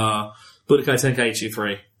is Budokai Tenkaichi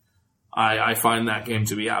 3. I find that game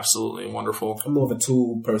to be absolutely wonderful. I'm more of a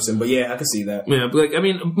tool person, but yeah, I can see that. Yeah,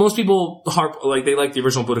 most people they like the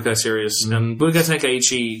original Budokai series, and Budokai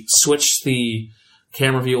Tenkaichi switched the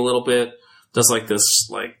camera view a little bit, does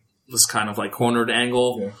this kind of cornered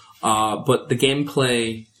angle, but the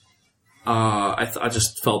gameplay, I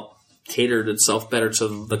just felt catered itself better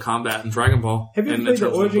to the combat in Dragon Ball. Have you played the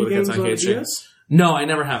Origin games on DS? No, I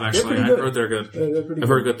never have, actually. I've heard they're good. I've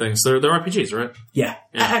heard good things. They're RPGs, right? Yeah.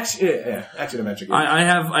 Actually, the Magic game.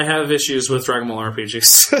 I have issues with Dragon Ball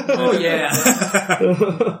RPGs. Oh, yeah.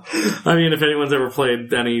 I mean, if anyone's ever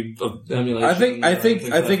played any emulation... I think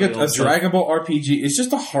a Dragon Ball RPG is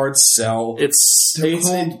just a hard sell. It's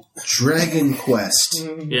called Dragon Quest.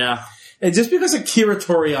 Yeah. And just because Akira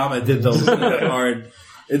Toriyama did those hard...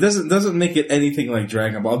 It doesn't make it anything like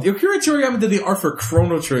Dragon Ball. Akira Toriyama did the art for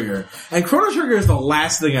Chrono Trigger, and Chrono Trigger is the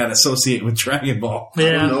last thing I'd associate with Dragon Ball.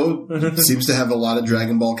 Yeah. I don't know. It seems to have a lot of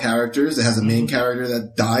Dragon Ball characters. It has a main character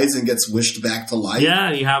that dies and gets wished back to life. Yeah,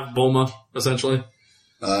 and you have Bulma, essentially.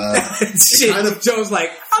 Shit, kind of, Joe's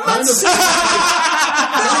like, I'm not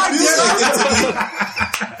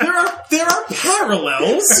There are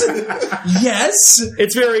parallels. Yes.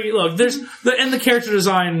 It's very, look, and the character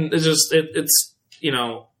design is just, it's,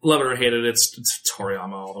 love it or hate it, it's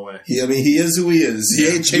Toriyama all the way. He is who he is. He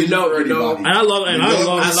ain't changed for anybody. And I love it.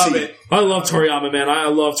 I love Toriyama, man. I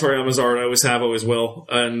love Toriyama's art. I always have, always will.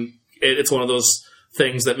 And it's one of those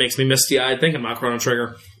things that makes me misty-eyed thinking about Chrono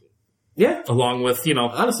Trigger. Yeah. Along with,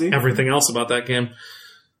 honestly, everything else about that game.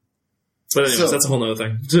 But anyways, that's a whole nother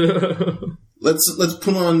thing. let's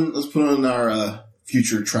put on our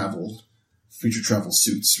future travel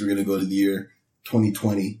suits. We're gonna go to the year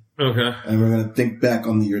 2020. Okay. And we're going to think back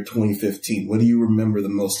on the year 2015. What do you remember the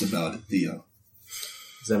most about it, Theo?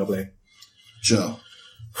 Xenoblade. Joe.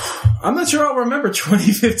 I'm not sure I'll remember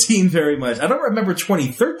 2015 very much. I don't remember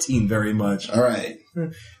 2013 very much. All right.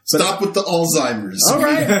 Stop with the Alzheimer's. All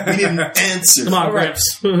right. We didn't answer. Come on, All right.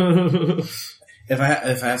 Gramps. If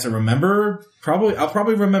I have to remember, I'll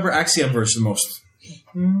probably remember Axiom Verge the most.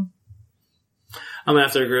 I'm gonna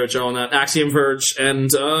have to agree with Joe on that. Axiom Verge, and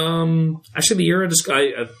actually the year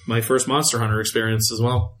my first Monster Hunter experience as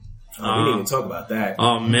well. We didn't even talk about that.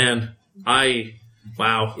 Oh man,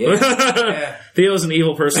 wow. Yeah. Theo's an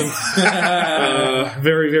evil person.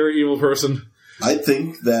 Very, very evil person. I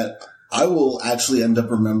think that I will actually end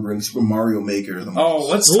up remembering Super Mario Maker the most. Oh,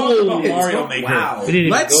 let's talk about Mario Maker. Wow. We didn't even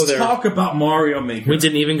go Let's there. talk about Mario Maker. We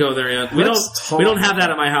didn't even go there yet. We don't have that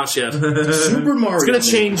at my house yet. It's Super Mario gonna Maker,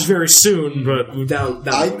 change very soon, but Down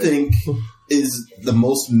I with it. think, is the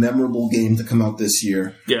most memorable game to come out this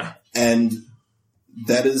year. yeah. And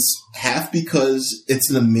that is half because it's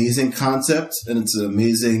an amazing concept and it's an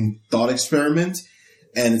amazing thought experiment,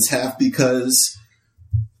 and it's half because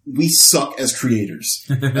we suck as creators.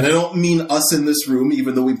 And I don't mean us in this room,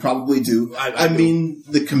 even though we probably do. I mean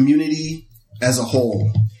the community as a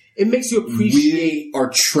whole. It makes you appreciate. We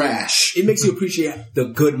are trash. It makes you appreciate the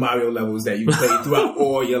good Mario levels that you played throughout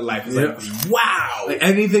all your life. It's like, wow. Like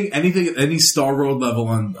any Star Road level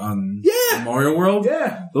on Mario World.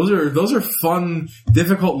 Yeah. Those are fun,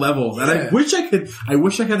 difficult levels, and Yeah. I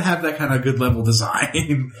wish I could have that kind of good level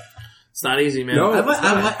design. It's not easy, man. No.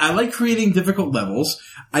 I like creating difficult levels.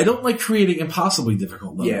 I don't like creating impossibly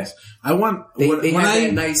difficult levels. Yeah. I want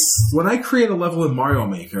when I create a level in Mario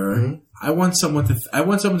Maker, I want someone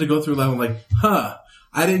to go through a level like,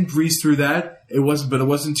 I didn't breeze through that. It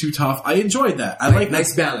wasn't too tough. I enjoyed that. I like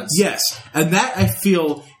nice balance. Yes, and that I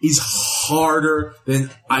feel is harder than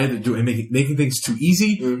either making things too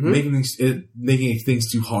easy, making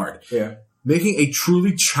things too hard. Yeah. Making a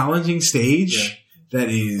truly challenging stage that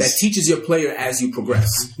teaches your player as you progress.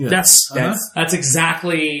 Yeah. That's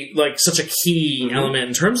exactly like such a key element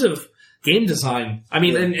in terms of game design. I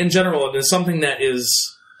mean, in general, it is something that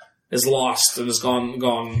is lost and has gone.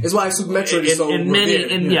 It's why Super Metroid is so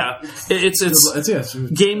revered. It's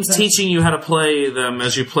games teaching you how to play them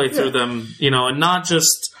as you play through them, and not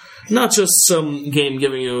just some game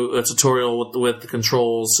giving you a tutorial with the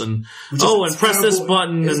controls and press this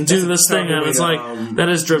button and do this thing, and it's like that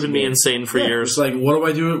has driven me insane for years. It's like, what do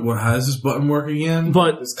I do? How does this button work again?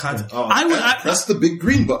 But I press the big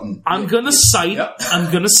green button. I'm gonna cite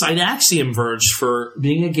Axiom Verge for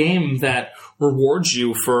being a game that rewards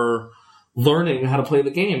you for learning how to play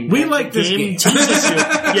the game. We like this game. Teaches you.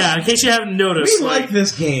 Yeah, in case you haven't noticed. We like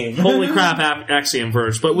this game. Holy crap, Axiom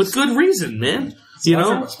Verge. But with good reason, man.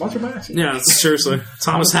 Sponsored by Axiom. Yeah, seriously.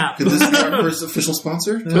 Thomas Happ. Could this be our first official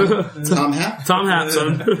sponsor? Tom Happ? Tom Happ,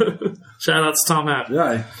 son. Shout out to Tom Happ.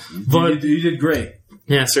 Yeah, But you did great.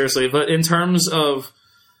 Yeah, seriously. But in terms of...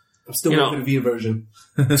 I'm still waiting for the Vita version.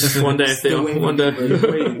 One day, Theo. One day.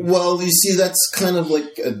 Well, you see, that's kind of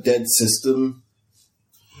like a dead system.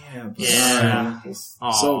 Yeah.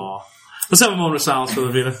 So So, let's have a moment of silence for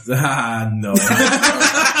the Vita. no.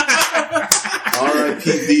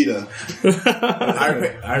 R.I.P. Vita.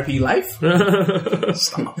 RP Life?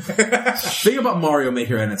 Thing about Mario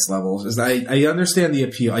Maker and its levels is I understand the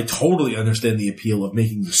appeal. I totally understand the appeal of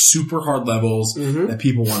making the super hard levels that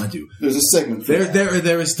people want to do. There's a segment for that.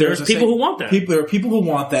 There's people who want that. There are people who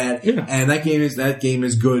want that, and that game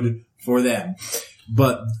is good for them.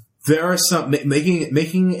 But there are some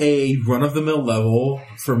making a run of the mill level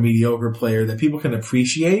for a mediocre player that people can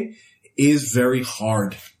appreciate is very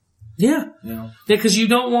hard. Yeah, because you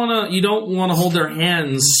don't want to hold their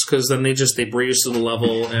hands, because then they breeze through the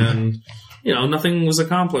level and nothing was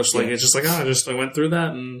accomplished. Like it's just like I went through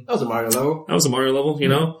that and That was a Mario level. That was a Mario level.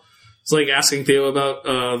 It's like asking Theo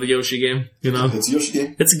about the Yoshi game. It's a Yoshi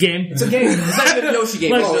game. It's a game. It's a game. It's not even a Yoshi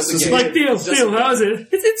game. Like, It's just a game. like Theo, how is it?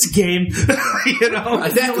 It's a game.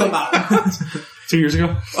 That come out. 2 years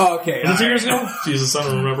ago. Oh, okay. Was it 2 years ago? Jesus, I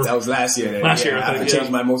don't remember. That was last year. Then. Last year, I I think,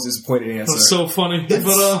 changed my most disappointed answer. That's so funny.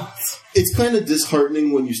 But It's kind of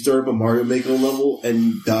disheartening when you start up a Mario Maker level and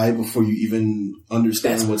you die before you even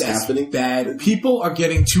understand what's happening. Bad. People are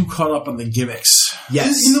getting too caught up on the gimmicks.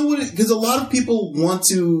 Yes. You know what? Because a lot of people want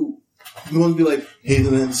to be like, "Hey,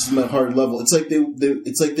 this is my hard level." It's like they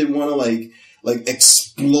want to like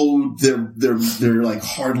explode their like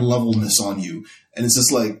hard levelness on you, and it's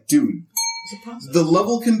just like, dude, the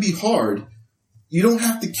level can be hard. You don't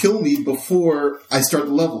have to kill me before I start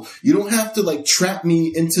the level. You don't have to like trap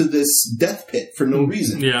me into this death pit for no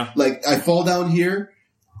reason. Yeah. Like I fall down here.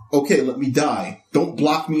 Okay, let me die. Don't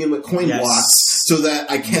block me in with coin blocks so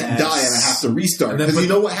that I can't die and I have to restart. Because you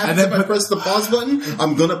know what happens if I press the pause button?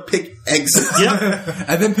 I'm gonna pick exit. Yep.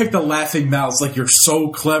 And then pick the laughing mouths like you're so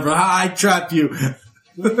clever. I trapped you.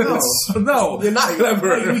 No, you're not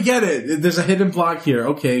clever. Like, we get it. There's a hidden block here.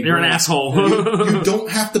 Okay, You're an asshole. You don't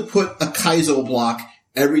have to put a Kaizo block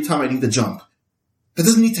every time I need to jump. That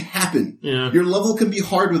doesn't need to happen. Yeah. Your level can be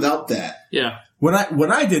hard without that. Yeah. When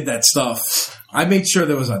I did that stuff, I made sure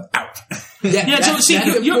there was an out. Yeah, so see,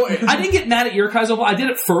 I didn't get mad at your Kaizo level. I did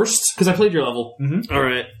it first because I played your level. Mm-hmm. All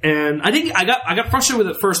right, and I got frustrated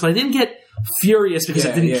with it first, but I didn't get furious because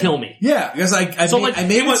it didn't kill me. Yeah, because I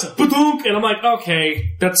made it went ba-doonk, and I'm like,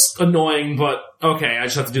 okay, that's annoying, but okay, I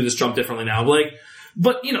just have to do this jump differently now.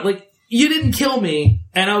 But you know, like you didn't kill me,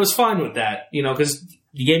 and I was fine with that. You know, because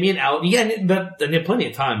you gave me an out. Yeah, and you had plenty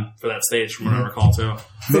of time for that stage, from what I recall too.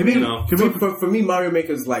 Maybe you know, for me, Mario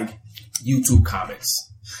Maker's like YouTube comments.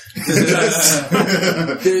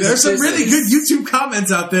 There's some really good YouTube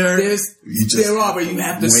comments out there. There are, but you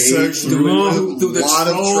have to search through the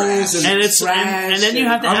trolls and then you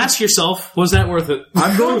have to ask yourself, was that worth it?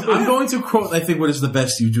 I'm going to quote, I think, what is the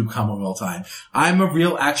best YouTube comment of all time. I'm a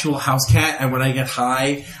real actual house cat, and when I get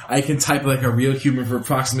high, I can type like a real human for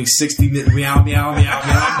approximately 60 minutes. Meow, meow, meow,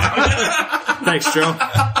 meow. Thanks, Joe.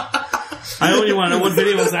 I only want to know what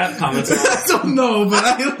video was that comment. I don't know, but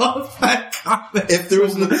I love that comment. If there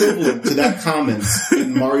was an equivalent to that comment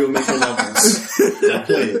in Mario Maker levels, I'd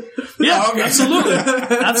play it. Yeah, absolutely.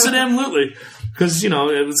 Absolutely. Because, you know,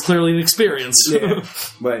 it was clearly an experience. Yeah.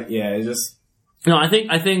 But, yeah, it just... No, I think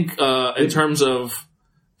in terms of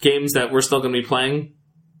games that we're still going to be playing...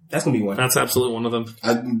 That's going to be one. That's absolutely one of them.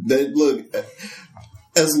 Look...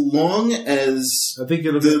 As long as I think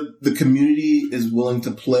the community is willing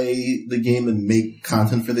to play the game and make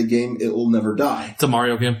content for the game, it will never die. It's a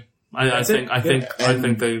Mario game. I think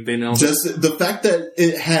they nailed it. Just the fact that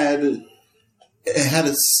it had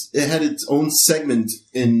its own segment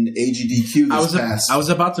in AGDQ this past. I was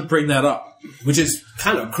about to bring that up, which is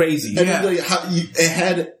kind of crazy. And it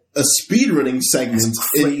had a speedrunning segment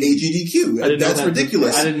in AGDQ. That's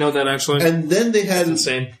ridiculous. I didn't know that actually. And then they had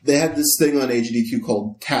insane. They had this thing on AGDQ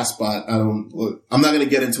called TaskBot. I'm not going to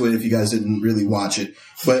get into it if you guys didn't really watch it,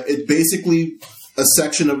 but it's basically a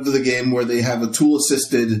section of the game where they have a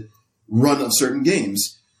tool-assisted run of certain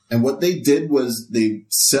games. And what they did was they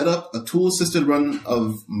set up a tool-assisted run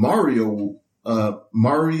of Mario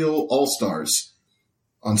All-Stars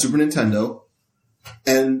on Super Nintendo,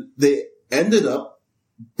 and they ended up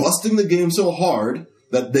busting the game so hard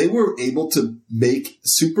that they were able to make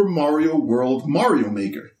Super Mario World Mario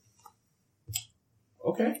Maker.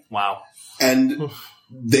 Okay. Wow. And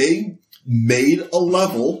they made a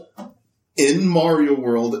level in Mario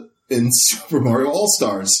World in Super Mario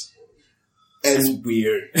All-Stars. And that's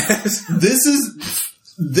weird. This is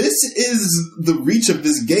the reach of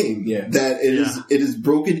this game. Yeah. That it is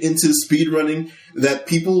broken into speedrunning, that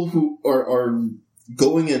people who are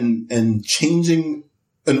going and changing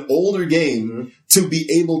an older game to be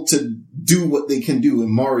able to do what they can do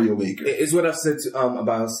in Mario Maker. It's what I've said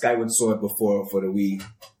about Skyward Sword before for the Wii.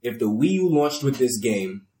 If the Wii U launched with this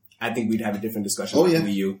game, I think we'd have a different discussion about the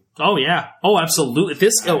Wii U. Oh, yeah. Oh, absolutely.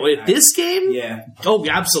 This game? Yeah. Oh,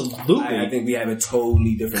 absolutely. I think we have a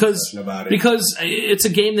totally different discussion about it. Because it's a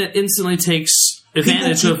game that instantly takes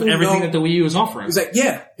advantage of everything that the Wii U is offering. It's like,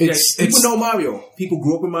 people know Mario. People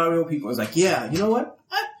grew up with Mario. People was like, yeah, you know what?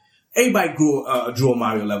 Everybody drew a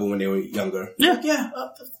Mario level when they were younger. Yeah.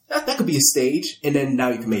 That could be a stage, and then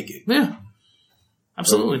now you can make it. Yeah.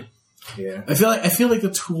 Absolutely. Yeah. I feel like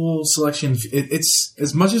the tool selection, it's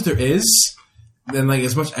as much as there is, and like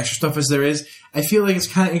as much extra stuff as there is, I feel like it's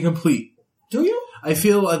kind of incomplete. Do you? I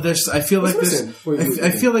feel like there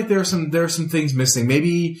are some things missing.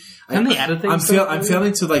 Maybe they added things. I'm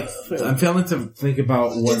failing to think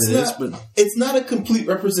about what but it's not a complete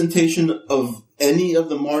representation of any of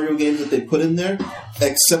the Mario games that they put in there,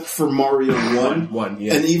 except for Mario 1.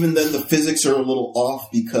 Yeah. And even then, the physics are a little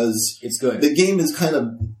off because it's good. The game is kind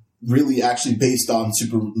of really actually based on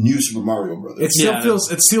New Super Mario Brothers.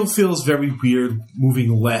 It still feels very weird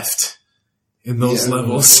moving left in those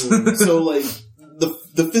levels. So like.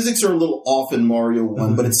 The physics are a little off in Mario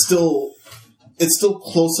 1, but it's still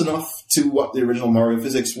close enough to what the original Mario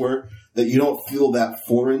physics were that you don't feel that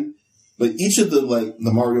foreign. But each of the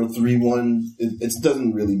Mario 3 one, it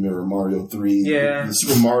doesn't really mirror Mario 3. Yeah. The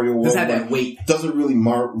Super Mario World does have that weight. Doesn't really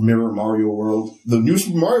mirror Mario World. The New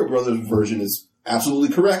Super Mario Brothers version is absolutely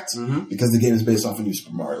correct because the game is based off of New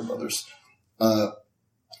Super Mario Brothers.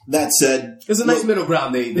 That said, there's a nice middle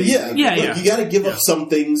ground. You got to give up some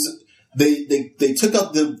things. They took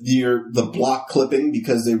up the block clipping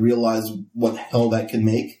because they realized what hell that can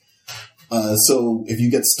make. So if you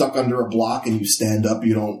get stuck under a block and you stand up,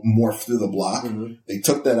 you don't morph through the block. Mm-hmm. They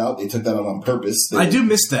took that out. They took that out on purpose. I do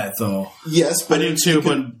miss that, though. Yes, but I do too, it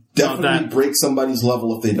can but definitely break somebody's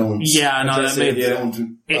level if they don't. Yeah, no, that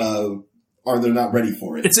made or they're not ready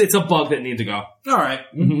for it. it's a bug that needs to go. All right.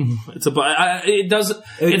 It's a bug.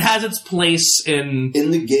 It has its place in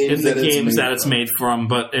the games that it's made from,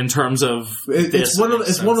 but in terms of it's one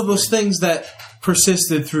of those things that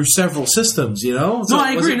persisted through several systems. You know? So no,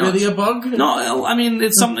 I agree. Was it really a bug? No, I mean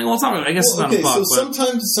it's something. Well, it's not. I guess it's not a bug. So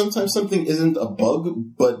sometimes something isn't a bug,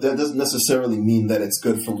 but that doesn't necessarily mean that it's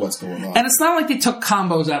good for what's going on. And it's not like they took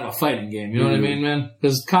combos out of a fighting game. You know what I mean, man?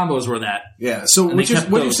 Because combos were that. Yeah. So what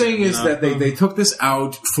you're saying is that they took this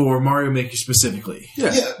out for Mario Maker specifically. Yeah.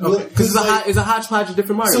 Because it's a hodgepodge of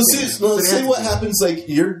different Mario games. So say what happens, like,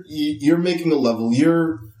 you're making a level,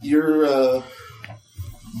 you're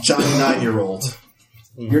Johnny 9-year-old.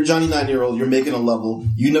 You're Johnny 9-year-old, you're making a level,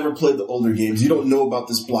 you never played the older games, you don't know about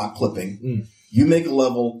this block clipping. You make a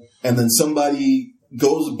level, and then somebody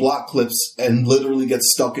goes block clips and literally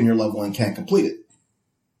gets stuck in your level and can't complete it.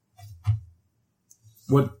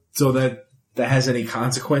 So that has any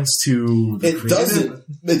consequence to the creator?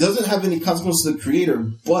 It doesn't have any consequence to the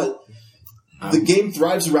creator, but the game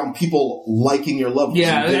thrives around people liking your levels.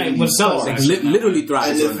 Yeah, it does. Literally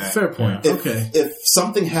thrives on that. Fair point. If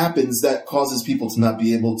something happens that causes people to not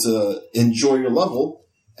be able to enjoy your level,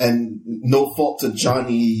 and no fault to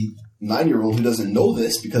Johnny 9-year-old who doesn't know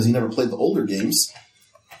this because he never played the older games,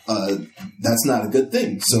 that's not a good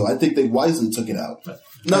thing. So I think they wisely took it out.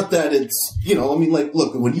 Not that it's,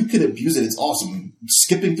 look, when you can abuse it, it's awesome.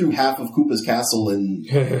 Skipping through half of Koopa's castle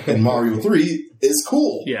in Mario 3 is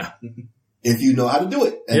cool. Yeah. If you know how to do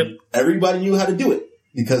it. And everybody knew how to do it.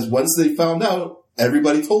 Because once they found out,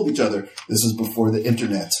 everybody told each other. This was before the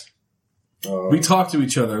internet. We talked to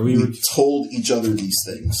each other. We told each other these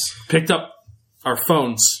things. Picked up our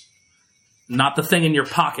phones. Not the thing in your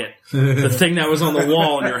pocket. The thing that was on the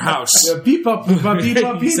wall in your house. Beep up, beep up, beep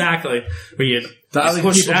up. Exactly. Where you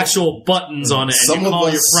push actual buttons on it and you call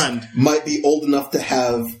your friend. Might be old enough to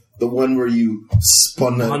have the one where you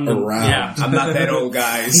spun it around. Yeah. I'm not that old,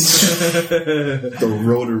 guys. The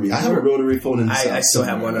rotary. I have a rotary phone in the house. I still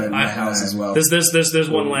have one in my house as well. There's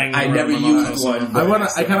one laying. I never used one.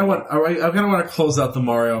 I kind of want to close out the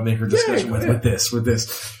Mario Maker discussion with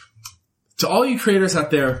this. To all you creators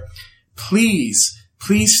out there, please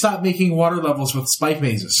stop making water levels with spike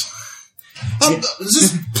mazes.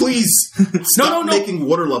 Just please stop making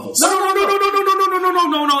water levels. No.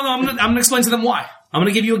 I'm gonna explain to them why. I'm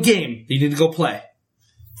gonna give you a game that you need to go play.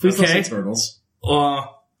 Please don't say turtles.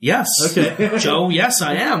 Yes. Okay. Joe, yes,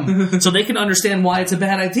 I am. So they can understand why it's a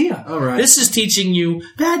bad idea. All right. This is teaching you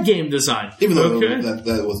bad game design. Even though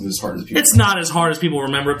that wasn't as hard as people. It's not as hard as people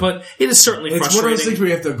remember, but it is certainly frustrating. It's one of those things where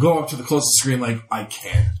you have to go up to the closest screen like, I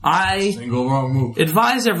can't. Single wrong move.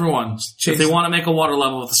 Advise everyone, if they want to make a water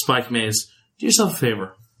level with a spike maze, do yourself a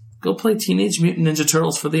favor. Go play Teenage Mutant Ninja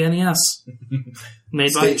Turtles for the NES.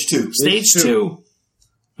 Stage 2. Stage 2.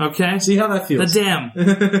 Okay? See how that feels. The dam.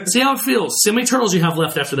 See how it feels. See how many turtles you have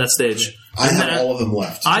left after that stage. I have all of them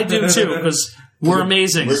left. I do too, because we're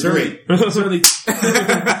amazing. We're great. Certainly,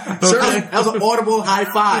 that was an audible high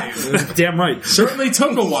five. Damn right. Certainly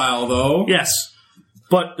took a while, though. Yes.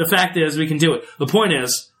 But the fact is, we can do it. The point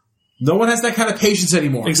is, no one has that kind of patience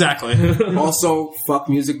anymore. Exactly. Also, fuck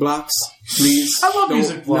music blocks, please. I love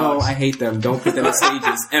music blocks. No, I hate them. Don't put them on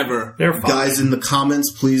stages, ever. They're fine. Guys, in the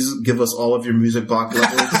comments, please give us all of your music block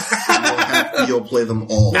levels. We'll have Theo play them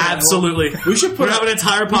all. Absolutely. We should We'll have an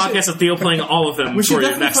entire podcast of Theo playing all of them we should for you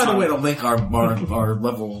definitely next find time. a way to link our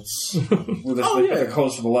levels. With the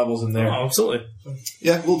codes for the levels in there. Oh, absolutely.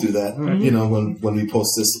 Yeah, we'll do that. Mm-hmm. When we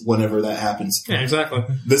post this, whenever that happens. Yeah, exactly.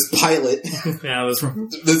 This pilot. Yeah,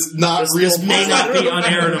 this not real. This may not be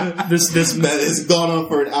unaired. This that has gone on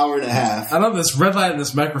for an hour and a half. I love this red light and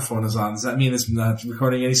this microphone is on. Does that mean it's not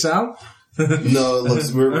recording any sound? No, it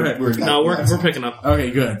looks, we're picking up.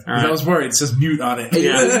 Okay, good. Right. I was worried. It says mute on it.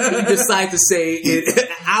 Yeah. You decide to say an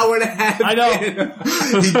hour and a half. I know.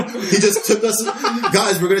 He just took us,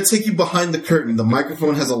 guys. We're going to take you behind the curtain. The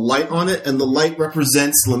microphone has a light on it, and the light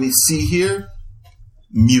represents. Let me see here.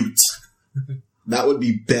 Mute. That would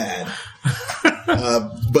be bad.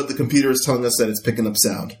 But the computer is telling us that it's picking up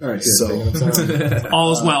sound. All right, so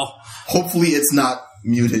all is well. Hopefully, it's not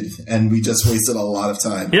muted, and we just wasted a lot of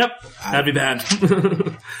time. Yep, that'd be bad.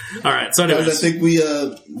 All right, so anyways. Guys, I think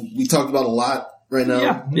we talked about a lot right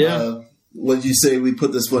now. Yeah. What did you say? We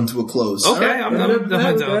put this one to a close. Okay, I'm definitely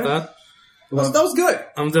down with that. That was good.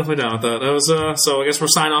 I'm definitely down with that. That was so. I guess we're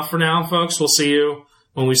signing off for now, folks. We'll see you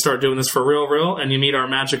when we start doing this for real, and you meet our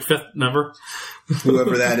magic fifth member.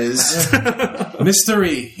 Whoever that is.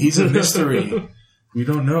 Mystery. He's a mystery. We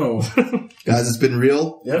don't know. Guys, it's been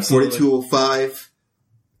real. Absolutely. 4205,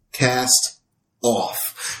 cast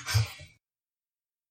off.